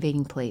is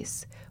Cultivating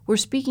Place. We're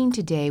speaking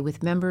today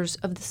with members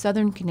of the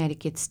Southern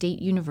Connecticut State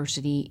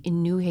University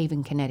in New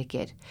Haven,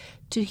 Connecticut,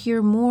 to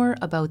hear more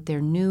about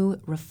their new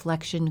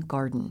Reflection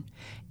Garden,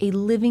 a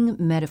living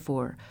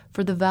metaphor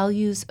for the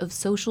values of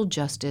social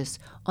justice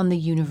on the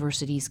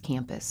university's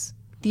campus.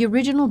 The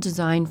original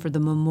design for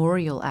the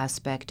memorial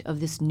aspect of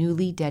this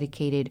newly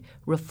dedicated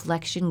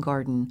Reflection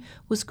Garden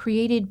was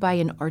created by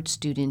an art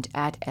student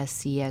at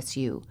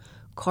SCSU,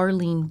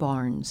 Carleen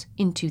Barnes,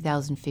 in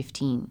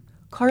 2015.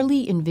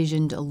 Carly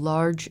envisioned a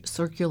large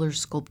circular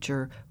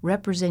sculpture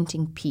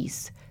representing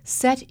peace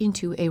set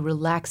into a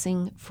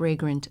relaxing,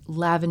 fragrant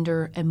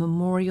lavender and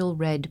memorial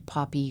red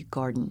poppy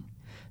garden.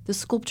 The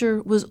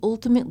sculpture was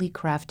ultimately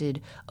crafted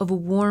of a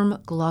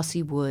warm,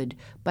 glossy wood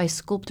by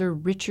sculptor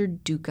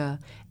Richard Duca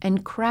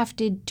and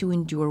crafted to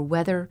endure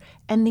weather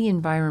and the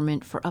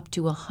environment for up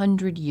to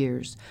 100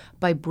 years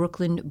by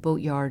Brooklyn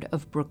Boatyard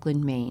of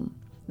Brooklyn, Maine.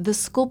 The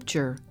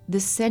sculpture, the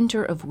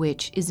center of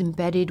which is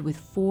embedded with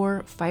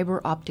 4 fiber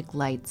optic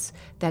lights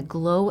that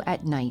glow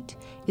at night,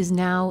 is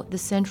now the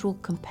central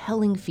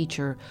compelling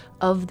feature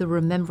of the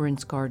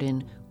Remembrance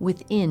Garden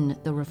within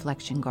the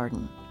Reflection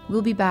Garden.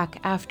 We'll be back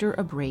after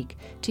a break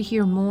to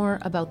hear more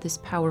about this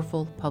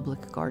powerful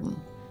public garden.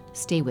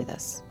 Stay with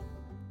us.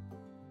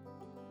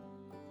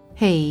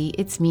 Hey,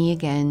 it's me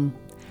again.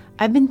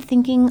 I've been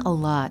thinking a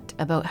lot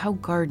about how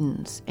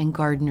gardens and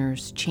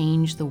gardeners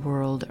change the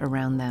world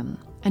around them.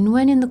 And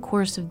when in the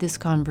course of this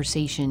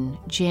conversation,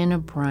 Jana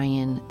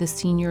Bryan, the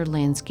senior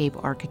landscape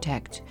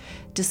architect,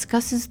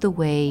 discusses the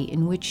way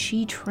in which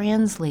she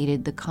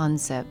translated the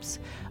concepts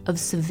of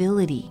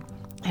civility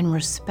and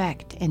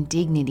respect and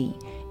dignity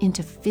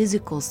into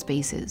physical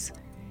spaces,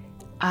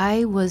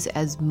 I was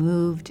as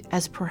moved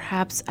as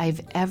perhaps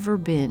I've ever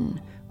been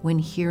when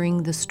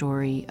hearing the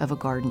story of a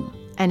garden.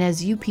 And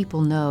as you people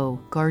know,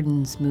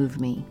 gardens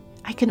move me.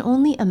 I can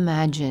only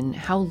imagine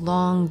how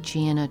long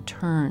Jana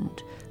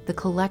turned the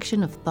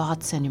collection of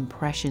thoughts and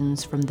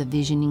impressions from the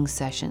visioning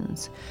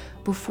sessions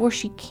before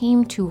she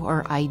came to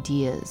her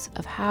ideas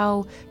of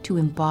how to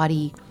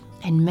embody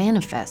and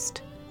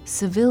manifest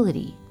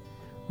civility,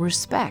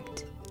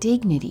 respect,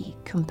 dignity,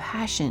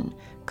 compassion,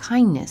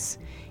 kindness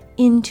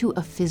into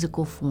a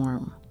physical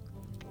form.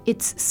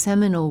 It's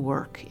seminal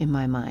work in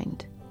my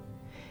mind.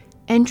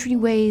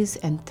 Entryways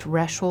and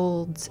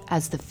thresholds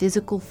as the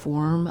physical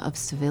form of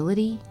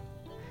civility,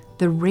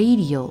 the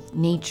radial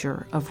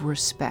nature of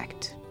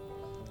respect,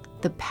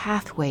 the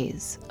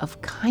pathways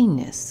of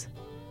kindness.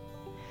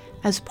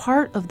 As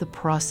part of the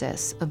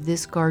process of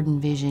this garden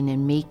vision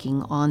and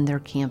making on their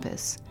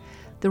campus,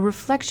 the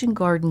Reflection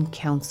Garden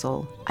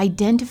Council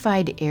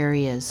identified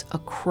areas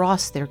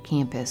across their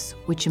campus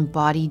which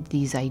embodied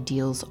these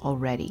ideals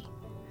already.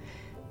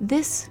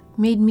 This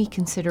made me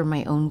consider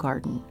my own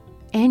garden,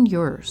 and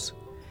yours,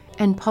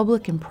 and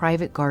public and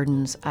private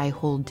gardens I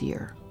hold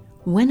dear.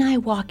 When I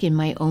walk in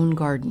my own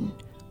garden,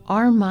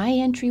 are my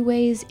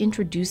entryways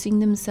introducing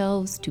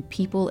themselves to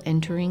people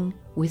entering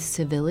with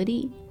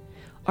civility?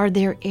 Are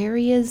there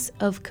areas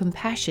of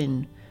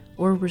compassion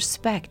or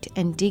respect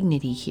and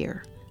dignity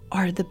here?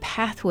 Are the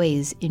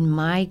pathways in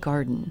my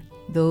garden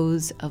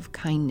those of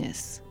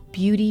kindness,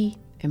 beauty,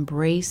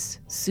 embrace,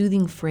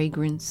 soothing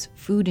fragrance,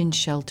 food and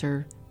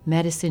shelter,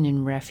 medicine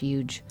and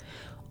refuge?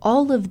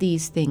 All of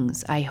these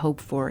things I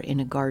hope for in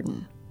a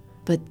garden.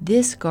 But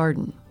this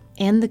garden,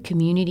 and the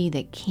community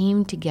that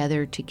came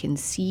together to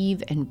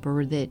conceive and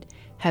birth it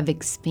have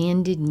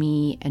expanded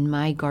me and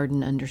my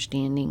garden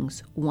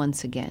understandings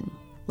once again.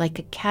 Like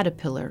a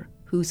caterpillar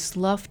who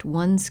sloughed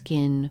one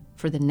skin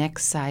for the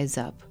next size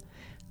up,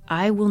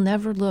 I will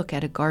never look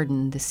at a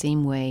garden the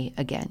same way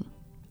again.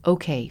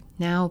 Okay,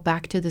 now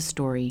back to the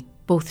story,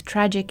 both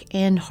tragic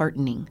and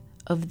heartening,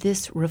 of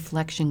this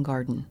reflection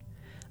garden.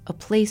 A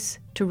place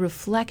to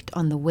reflect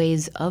on the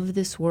ways of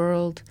this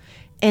world,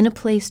 and a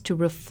place to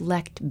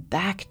reflect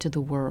back to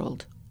the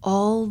world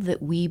all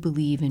that we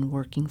believe in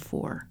working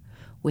for,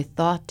 with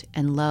thought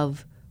and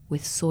love,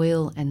 with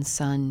soil and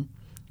sun,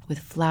 with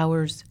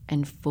flowers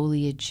and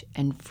foliage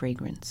and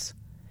fragrance.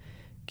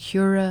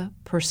 Cura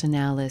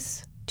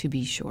personalis, to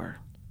be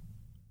sure.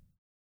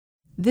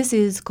 This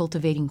is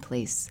Cultivating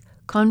Place,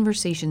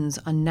 conversations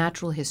on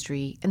natural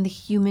history and the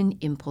human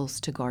impulse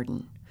to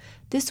garden.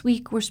 This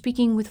week, we're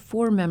speaking with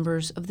 4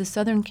 members of the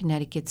Southern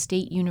Connecticut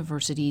State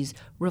University's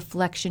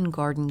Reflection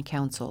Garden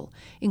Council,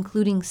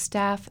 including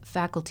staff,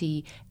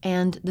 faculty,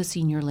 and the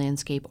senior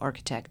landscape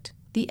architect.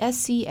 The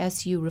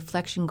SCSU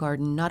Reflection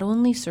Garden not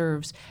only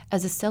serves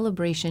as a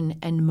celebration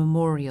and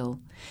memorial,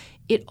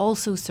 it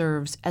also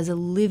serves as a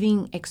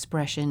living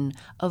expression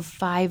of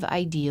 5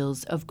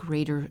 ideals of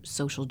greater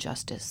social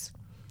justice: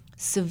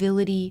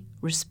 civility,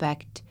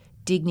 respect,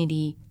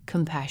 dignity,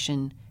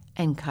 compassion,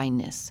 and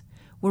kindness.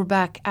 We're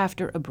back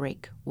after a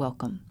break.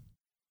 Welcome.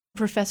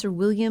 Professor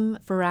William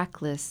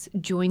Faraklis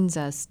joins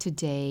us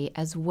today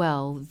as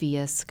well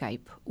via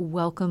Skype.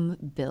 Welcome,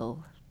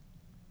 Bill.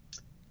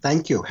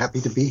 Thank you. Happy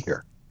to be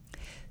here.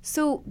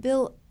 So,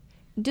 Bill,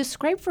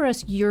 describe for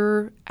us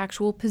your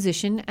actual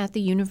position at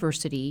the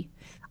university.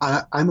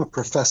 I'm a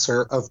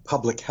professor of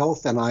public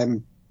health, and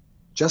I'm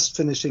just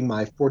finishing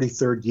my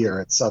 43rd year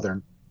at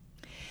Southern.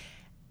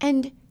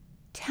 And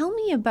tell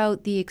me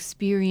about the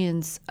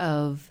experience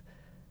of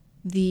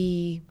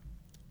the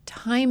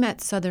time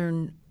at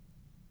Southern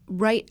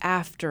right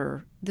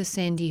after the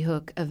Sandy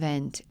Hook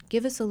event.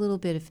 Give us a little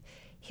bit of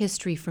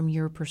history from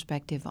your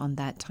perspective on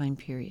that time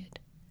period.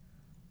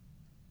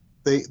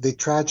 The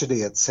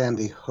tragedy at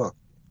Sandy Hook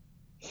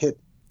hit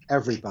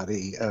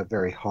everybody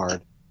very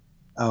hard.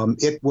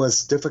 It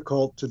was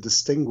difficult to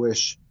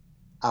distinguish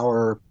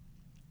our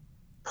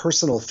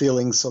personal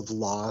feelings of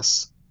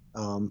loss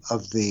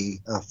of the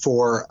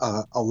 4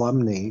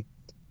 alumni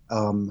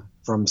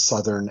from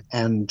Southern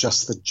and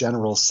just the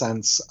general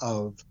sense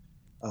of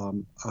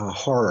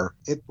horror.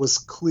 It was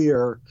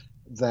clear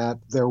that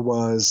there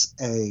was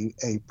a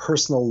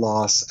personal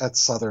loss at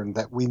Southern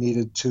that we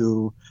needed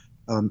to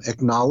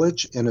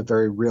acknowledge in a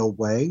very real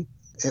way.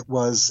 It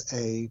was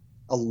a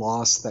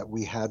loss that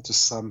we had to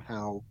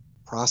somehow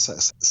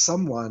process.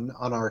 Someone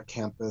on our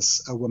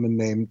campus, a woman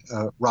named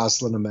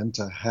Rosalyn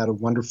Amenta, had a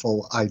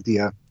wonderful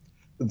idea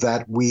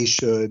that we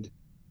should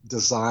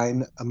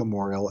design a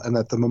memorial and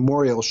that the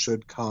memorial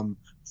should come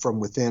from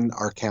within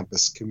our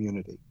campus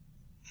community.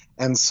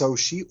 And so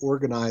she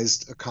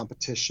organized a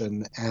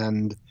competition,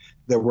 and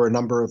there were a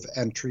number of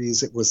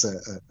entries. It was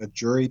a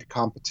juried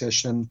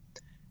competition.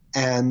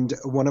 And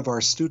one of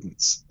our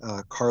students,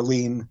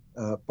 Carlene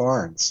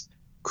Barnes,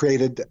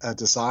 created a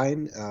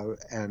design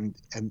and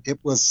it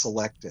was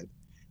selected.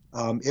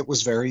 It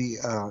was very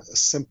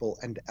simple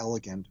and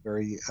elegant,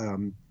 very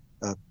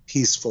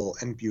peaceful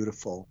and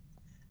beautiful.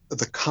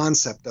 The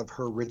concept of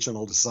her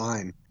original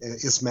design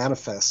is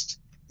manifest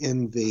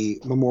in the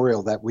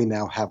memorial that we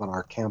now have on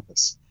our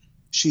campus.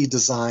 She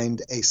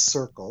designed a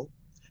circle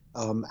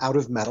out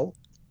of metal.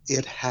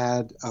 It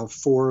had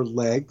 4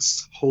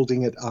 legs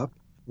holding it up,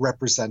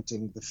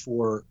 representing the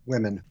 4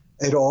 women.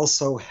 It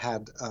also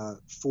had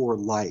 4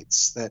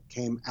 lights that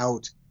came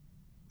out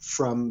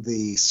from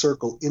the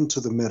circle into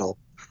the middle,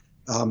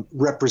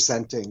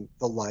 representing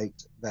the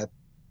light that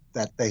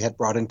they had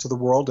brought into the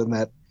world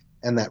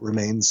and that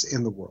remains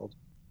in the world.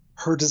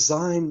 Her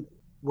design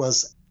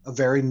was a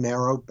very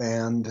narrow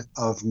band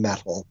of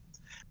metal,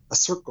 a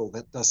circle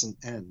that doesn't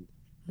end,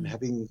 and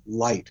having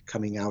light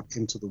coming out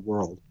into the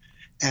world.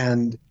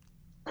 And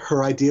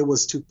her idea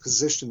was to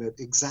position it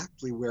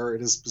exactly where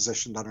it is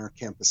positioned on our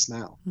campus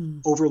now,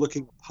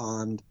 overlooking a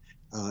pond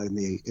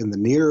in the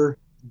near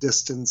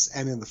distance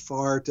and in the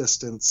far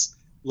distance,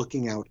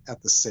 looking out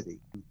at the city,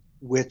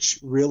 which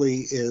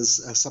really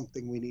is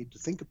something we need to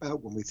think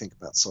about when we think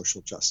about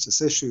social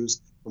justice issues,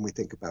 when we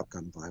think about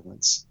gun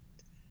violence.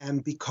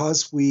 And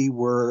because we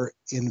were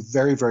in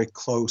very, very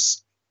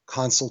close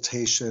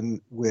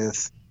consultation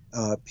with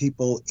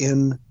people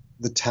in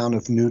the town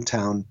of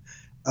Newtown,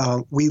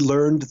 we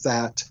learned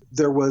that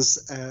there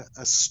was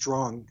a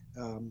strong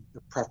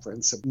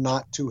preference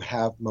not to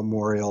have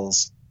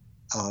memorials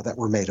that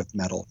were made of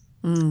metal.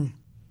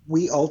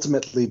 We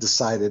ultimately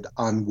decided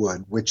on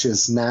wood, which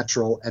is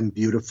natural and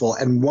beautiful.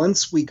 And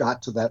once we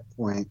got to that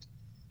point,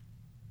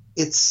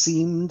 it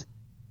seemed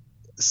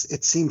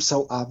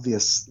so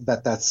obvious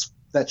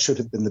that should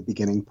have been the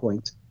beginning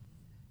point.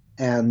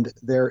 And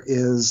there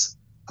is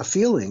a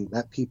feeling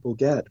that people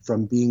get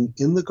from being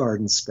in the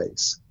garden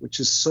space, which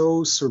is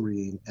so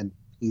serene and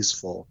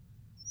peaceful,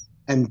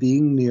 and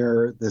being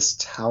near this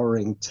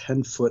towering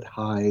 10-foot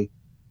high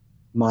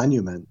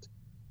monument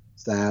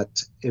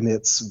that in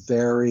its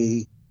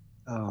very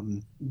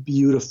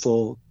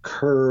beautiful,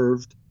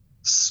 curved,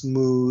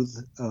 smooth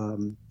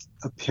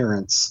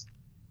appearance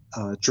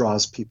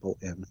draws people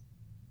in.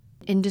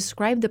 And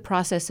describe the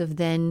process of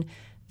then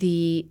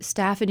the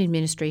staff and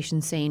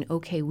administration saying,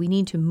 okay, we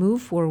need to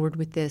move forward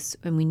with this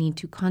and we need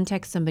to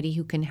contact somebody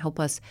who can help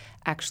us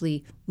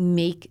actually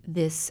make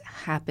this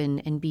happen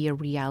and be a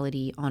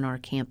reality on our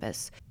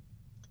campus.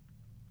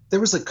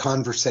 There was a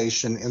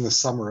conversation in the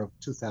summer of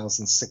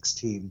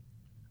 2016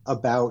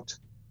 about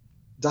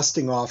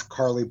dusting off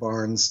Carly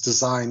Barnes'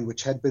 design,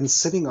 which had been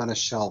sitting on a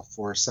shelf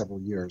for several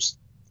years.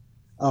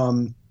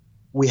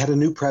 We had a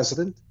new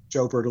president,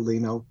 Joe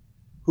Bertolino,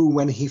 who,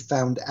 when he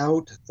found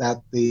out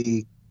that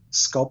the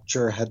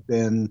sculpture had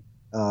been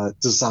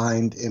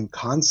designed in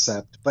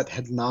concept but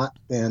had not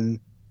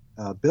been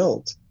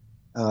built,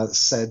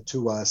 said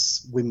to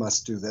us, we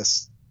must do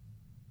this,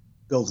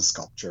 build a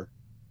sculpture,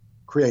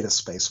 create a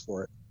space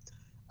for it.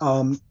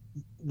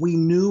 We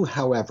knew,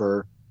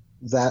 however,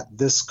 that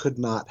this could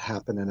not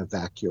happen in a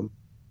vacuum.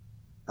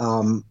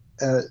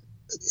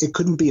 It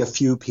couldn't be a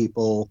few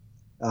people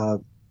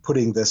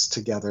putting this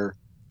together.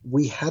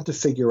 We had to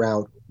figure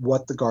out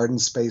what the garden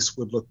space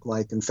would look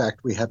like. In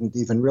fact, we hadn't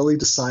even really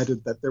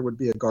decided that there would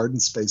be a garden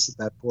space at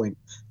that point,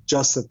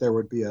 just that there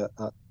would be a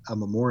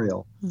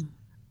memorial.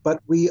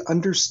 But we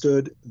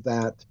understood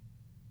that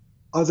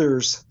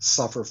others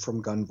suffer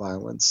from gun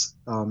violence.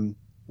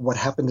 What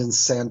happened in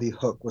Sandy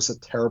Hook was a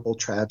terrible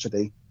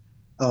tragedy.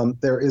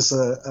 There is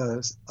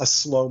a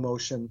slow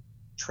motion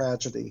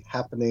tragedy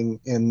happening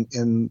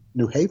in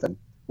New Haven,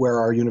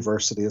 where our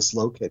university is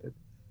located,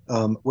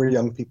 where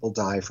young people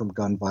die from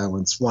gun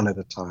violence one at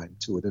a time,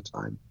 two at a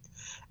time.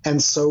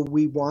 And so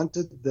we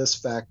wanted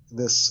this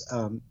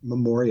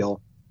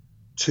memorial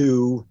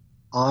to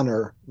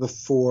honor the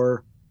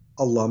 4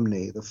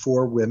 alumnae, the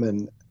 4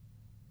 women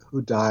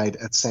who died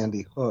at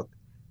Sandy Hook,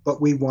 but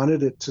we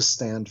wanted it to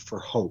stand for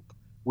hope.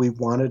 We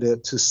wanted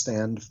it to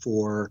stand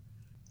for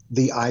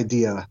the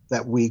idea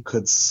that we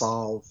could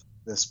solve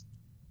this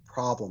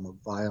problem of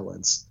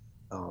violence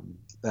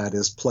that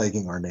is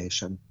plaguing our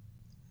nation.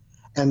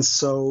 And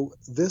so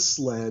this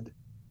led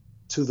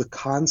to the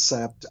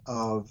concept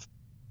of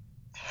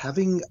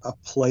having a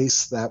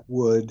place that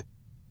would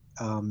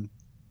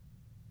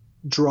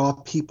draw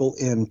people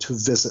in to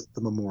visit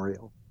the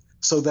memorial,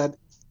 so that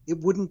it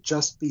wouldn't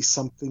just be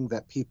something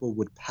that people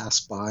would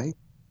pass by,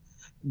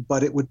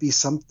 but it would be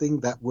something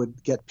that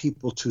would get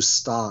people to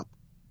stop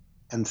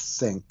and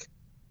think.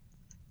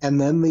 And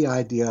then the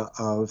idea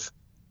of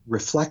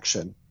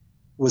reflection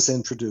was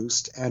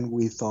introduced, and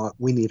we thought,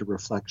 we need a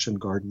reflection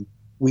garden.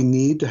 We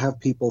need to have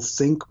people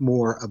think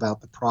more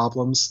about the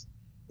problems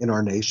in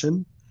our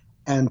nation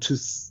and to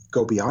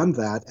go beyond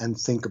that and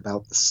think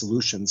about the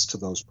solutions to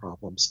those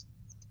problems.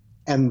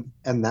 And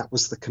that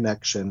was the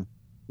connection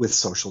with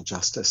social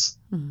justice.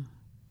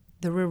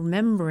 The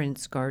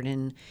Remembrance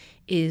Garden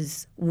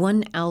is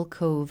one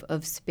alcove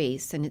of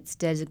space, and it's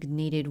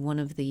designated one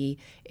of the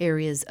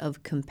areas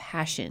of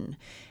compassion,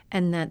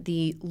 and that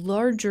the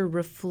larger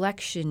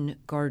Reflection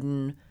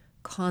Garden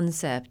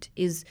concept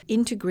is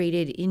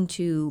integrated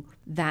into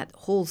that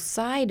whole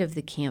side of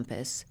the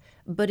campus,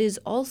 but is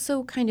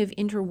also kind of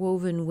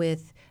interwoven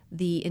with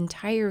the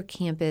entire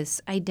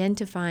campus,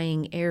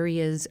 identifying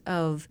areas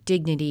of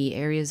dignity,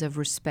 areas of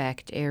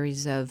respect,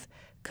 areas of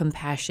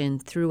compassion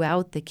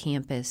throughout the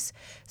campus,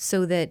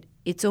 so that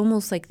it's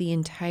almost like the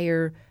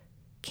entire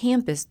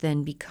campus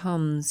then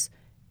becomes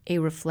a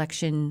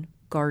reflection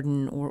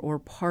garden or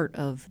part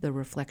of the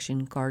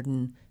Reflection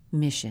Garden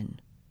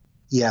mission.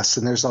 Yes,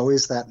 and there's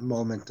always that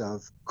moment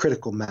of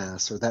critical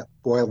mass or that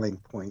boiling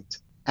point.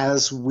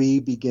 As we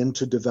begin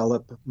to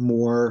develop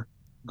more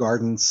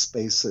garden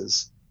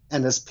spaces,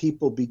 and as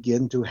people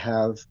begin to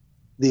have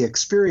the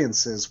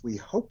experiences we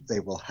hope they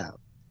will have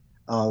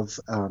of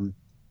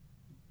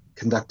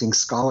conducting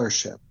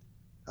scholarship,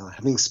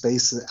 having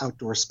spaces,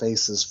 outdoor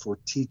spaces for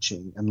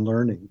teaching and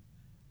learning,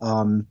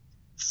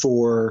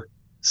 for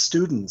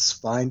students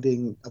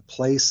finding a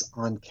place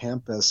on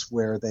campus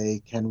where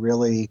they can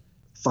really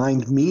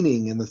find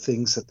meaning in the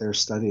things that they're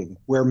studying,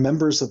 where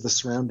members of the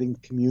surrounding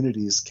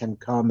communities can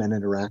come and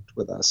interact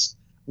with us,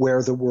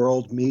 where the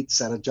world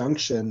meets at a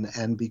junction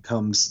and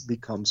becomes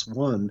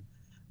one,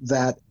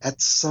 that at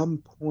some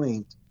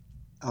point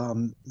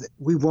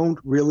we won't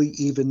really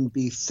even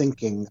be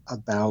thinking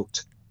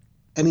about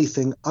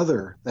anything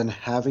other than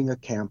having a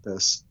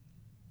campus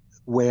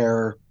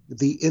where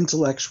the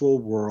intellectual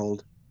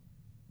world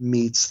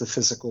meets the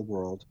physical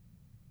world,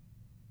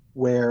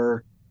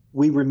 where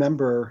we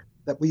remember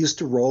that we used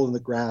to roll in the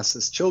grass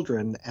as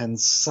children, and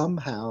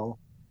somehow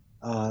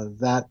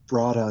that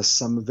brought us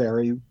some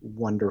very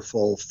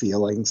wonderful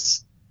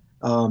feelings,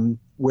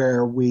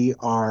 where we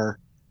are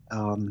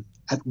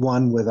at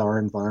one with our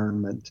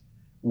environment,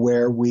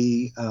 where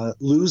we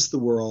lose the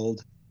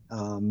world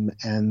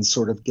and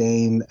sort of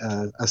gain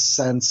a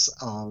sense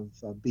of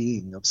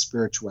being, of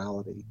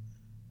spirituality.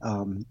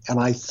 And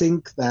I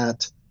think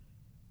that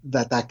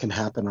that can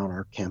happen on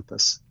our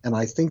campus. And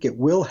I think it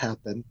will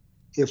happen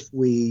if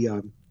we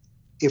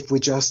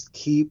just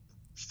keep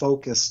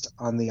focused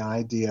on the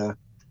idea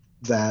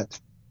that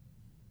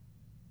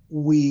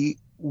we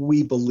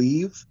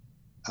believe.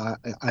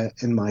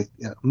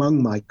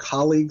 Among my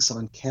colleagues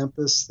on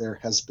campus, there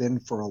has been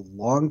for a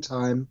long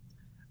time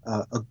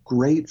a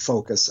great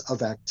focus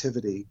of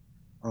activity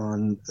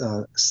on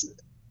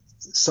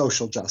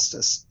social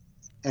justice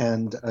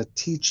and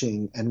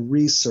teaching and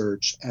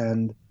research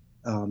and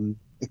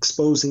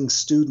exposing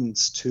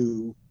students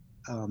to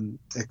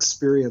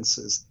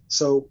experiences.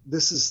 So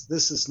this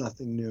is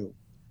nothing new,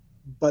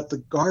 but the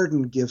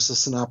garden gives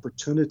us an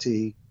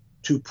opportunity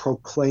to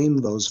proclaim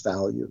those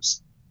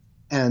values,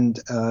 and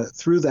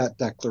through that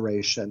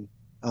declaration,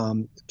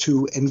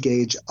 to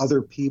engage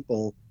other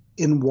people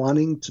in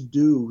wanting to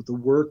do the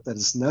work that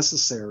is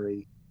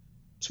necessary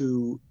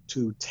to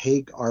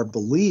take our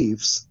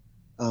beliefs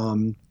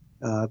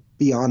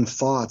beyond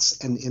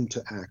thoughts and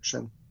into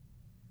action,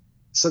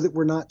 so that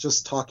we're not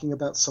just talking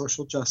about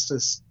social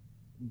justice,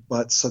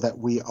 but so that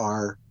we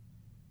are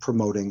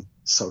promoting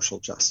social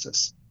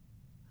justice.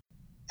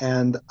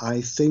 And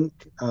I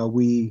think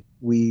we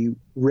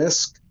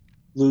risk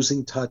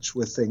losing touch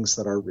with things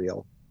that are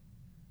real.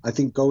 I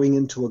think going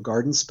into a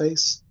garden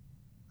space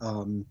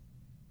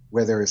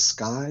where there is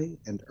sky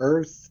and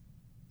earth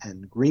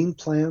and green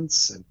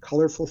plants and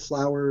colorful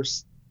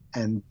flowers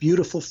and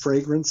beautiful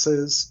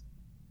fragrances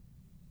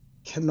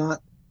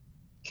cannot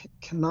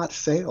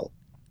fail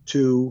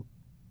to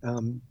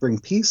bring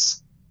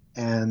peace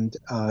and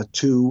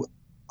to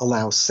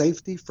allow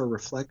safety for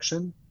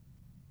reflection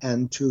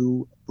and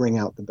to bring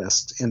out the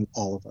best in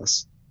all of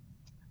us.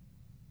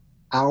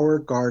 Our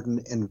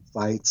garden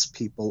invites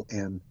people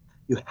in.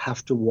 You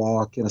have to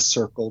walk in a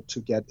circle to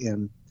get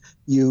in.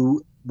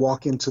 You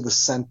walk into the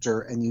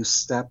center and you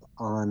step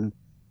on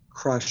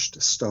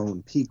crushed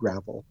stone, pea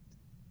gravel,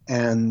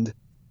 and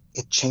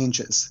it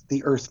changes.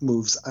 The earth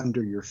moves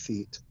under your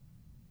feet.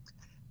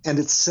 And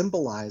it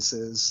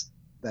symbolizes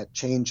that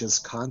change is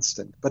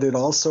constant, but it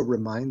also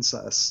reminds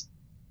us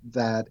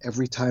that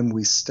every time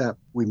we step,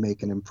 we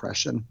make an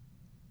impression,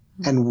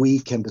 and we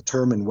can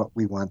determine what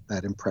we want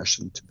that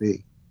impression to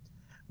be.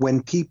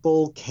 When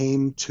people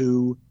came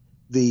to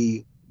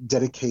the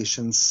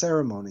dedication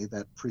ceremony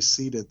that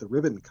preceded the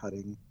ribbon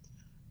cutting,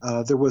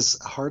 there was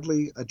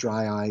hardly a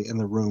dry eye in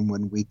the room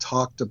when we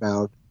talked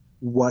about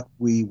what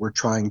we were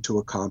trying to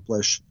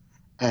accomplish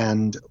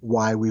and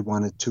why we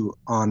wanted to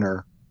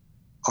honor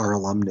our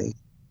alumni.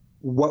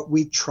 What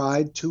we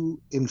tried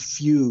to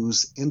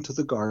infuse into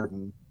the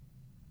garden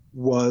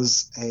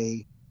was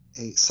a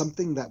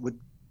something that would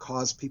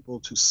cause people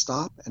to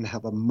stop and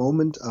have a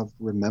moment of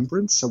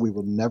remembrance, so we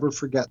will never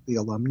forget the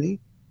alumni,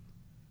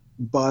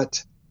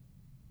 but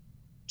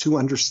to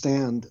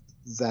understand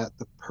that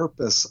the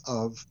purpose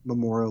of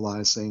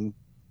memorializing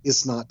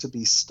is not to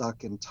be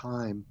stuck in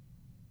time,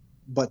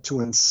 but to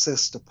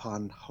insist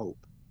upon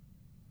hope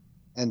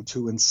and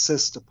to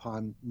insist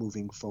upon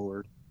moving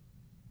forward.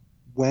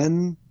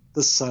 When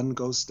the sun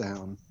goes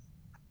down,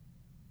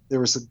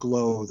 there is a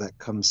glow that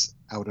comes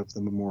out of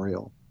the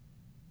memorial.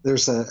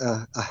 There's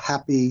a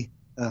happy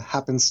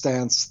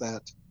happenstance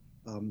that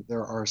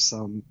there are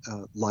some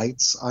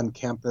lights on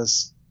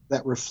campus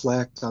that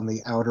reflect on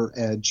the outer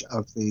edge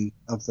of the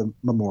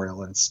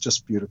memorial, and it's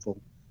just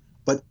beautiful.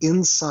 But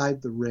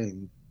inside the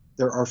ring,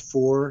 there are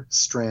 4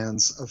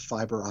 strands of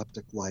fiber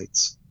optic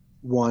lights,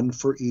 one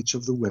for each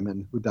of the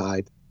women who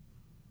died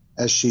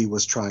as she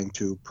was trying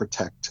to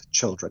protect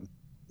children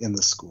in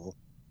the school.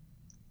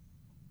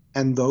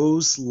 And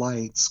those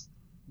lights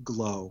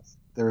glow.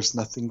 There's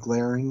nothing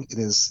glaring. It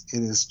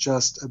is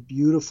just a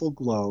beautiful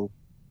glow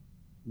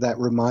that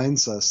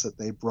reminds us that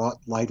they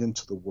brought light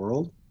into the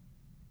world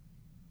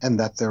and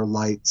that their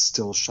light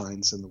still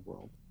shines in the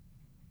world.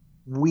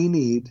 We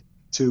need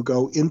to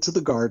go into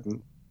the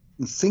garden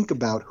and think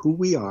about who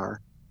we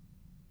are,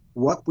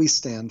 what we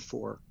stand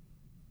for,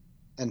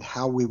 and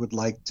how we would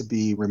like to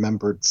be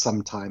remembered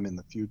sometime in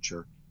the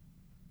future.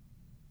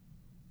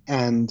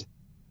 And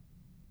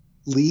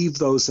leave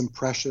those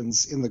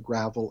impressions in the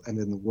gravel and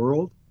in the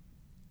world,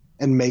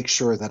 and make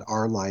sure that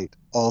our light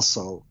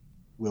also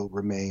will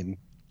remain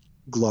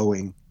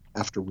glowing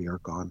after we are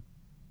gone.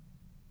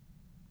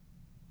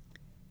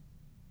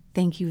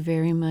 Thank you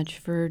very much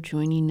for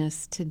joining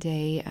us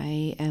today.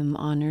 I am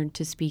honored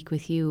to speak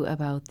with you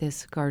about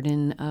this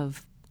garden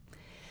of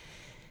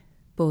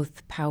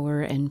both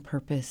power and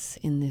purpose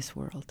in this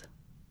world.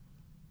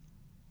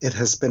 It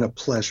has been a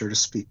pleasure to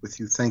speak with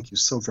you. Thank you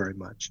so very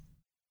much.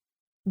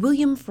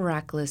 William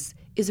Faraklis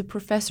is a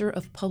professor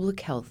of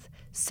public health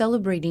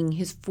celebrating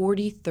his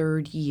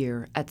 43rd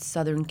year at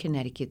Southern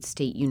Connecticut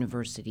State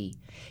University.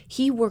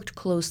 He worked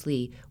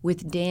closely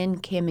with Dan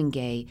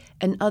Kamengay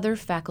and other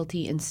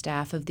faculty and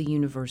staff of the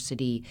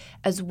university,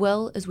 as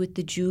well as with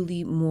the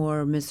Julie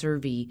Moore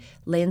Meservey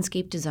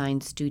Landscape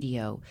Design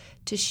Studio,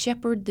 to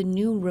shepherd the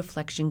new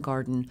reflection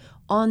garden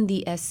on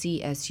the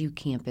SCSU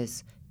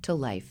campus to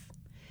life.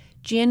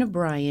 Jana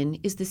Bryan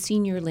is the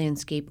senior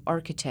landscape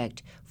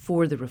architect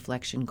for the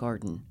Reflection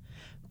Garden.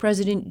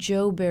 President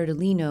Joe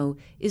Berdolino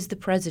is the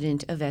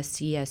president of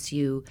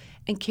SCSU,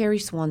 and Carrie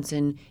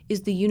Swanson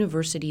is the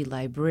university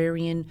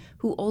librarian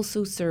who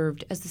also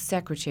served as the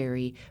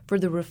secretary for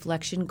the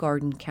Reflection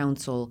Garden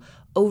Council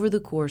over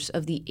the course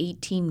of the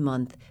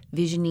 18-month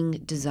visioning,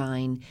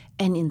 design,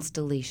 and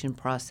installation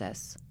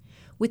process.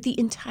 With the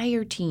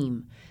entire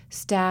team,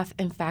 staff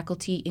and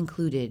faculty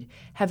included,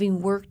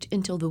 having worked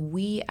until the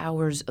wee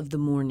hours of the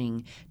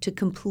morning to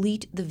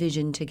complete the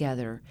vision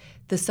together,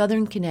 the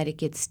Southern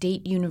Connecticut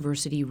State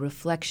University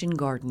Reflection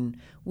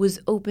Garden was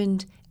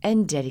opened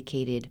and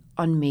dedicated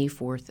on May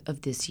 4th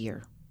of this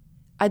year.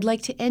 I'd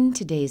like to end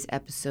today's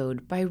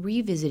episode by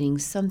revisiting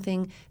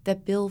something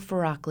that Bill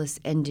Faraklis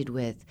ended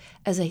with,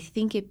 as I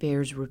think it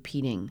bears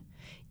repeating.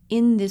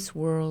 In this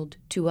world,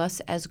 to us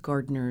as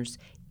gardeners,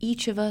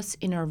 each of us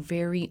in our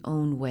very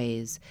own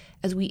ways,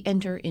 as we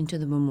enter into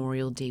the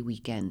Memorial Day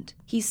weekend.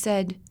 He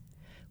said,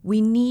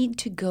 "We need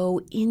to go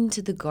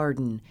into the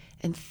garden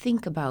and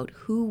think about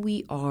who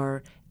we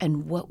are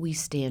and what we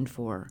stand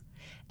for,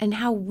 and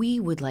how we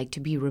would like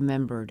to be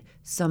remembered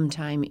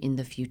sometime in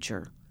the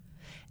future,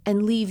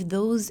 and leave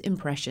those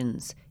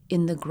impressions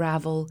in the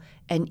gravel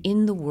and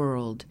in the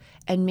world,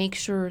 and make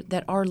sure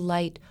that our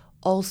light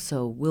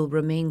also will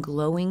remain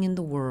glowing in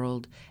the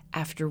world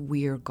after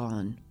we're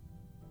gone."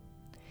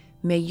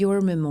 May your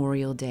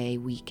Memorial Day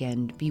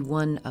weekend be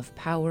one of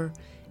power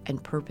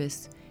and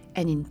purpose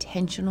and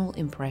intentional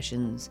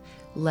impressions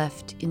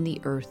left in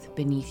the earth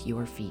beneath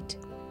your feet.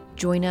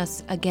 Join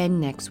us again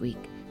next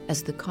week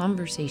as the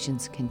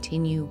conversations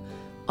continue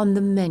on the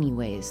many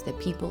ways that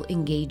people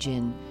engage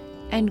in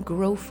and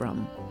grow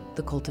from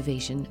the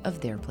cultivation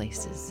of their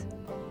places.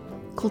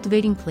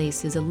 Cultivating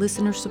Place is a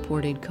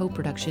listener-supported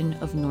co-production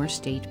of North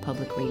State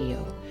Public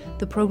Radio.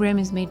 The program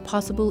is made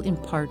possible in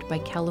part by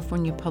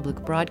California Public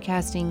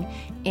Broadcasting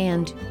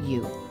and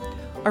you.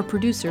 Our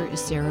producer is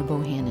Sarah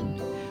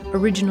Bohannon.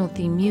 Original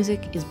theme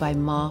music is by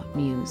Ma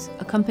Muse,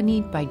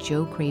 accompanied by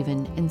Joe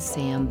Craven and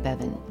Sam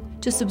Bevan.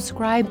 To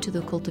subscribe to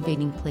the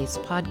Cultivating Place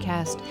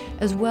podcast,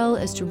 as well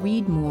as to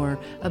read more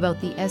about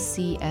the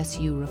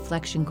SCSU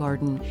Reflection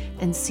Garden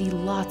and see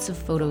lots of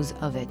photos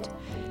of it,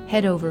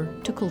 head over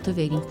to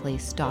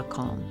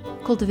cultivatingplace.com.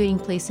 Cultivating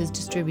Place is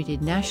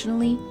distributed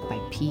nationally by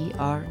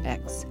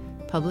PRX,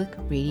 Public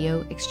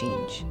Radio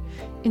Exchange.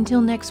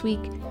 Until next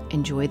week,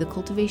 enjoy the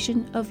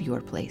cultivation of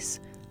your place.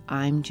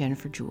 I'm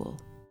Jennifer Jewell.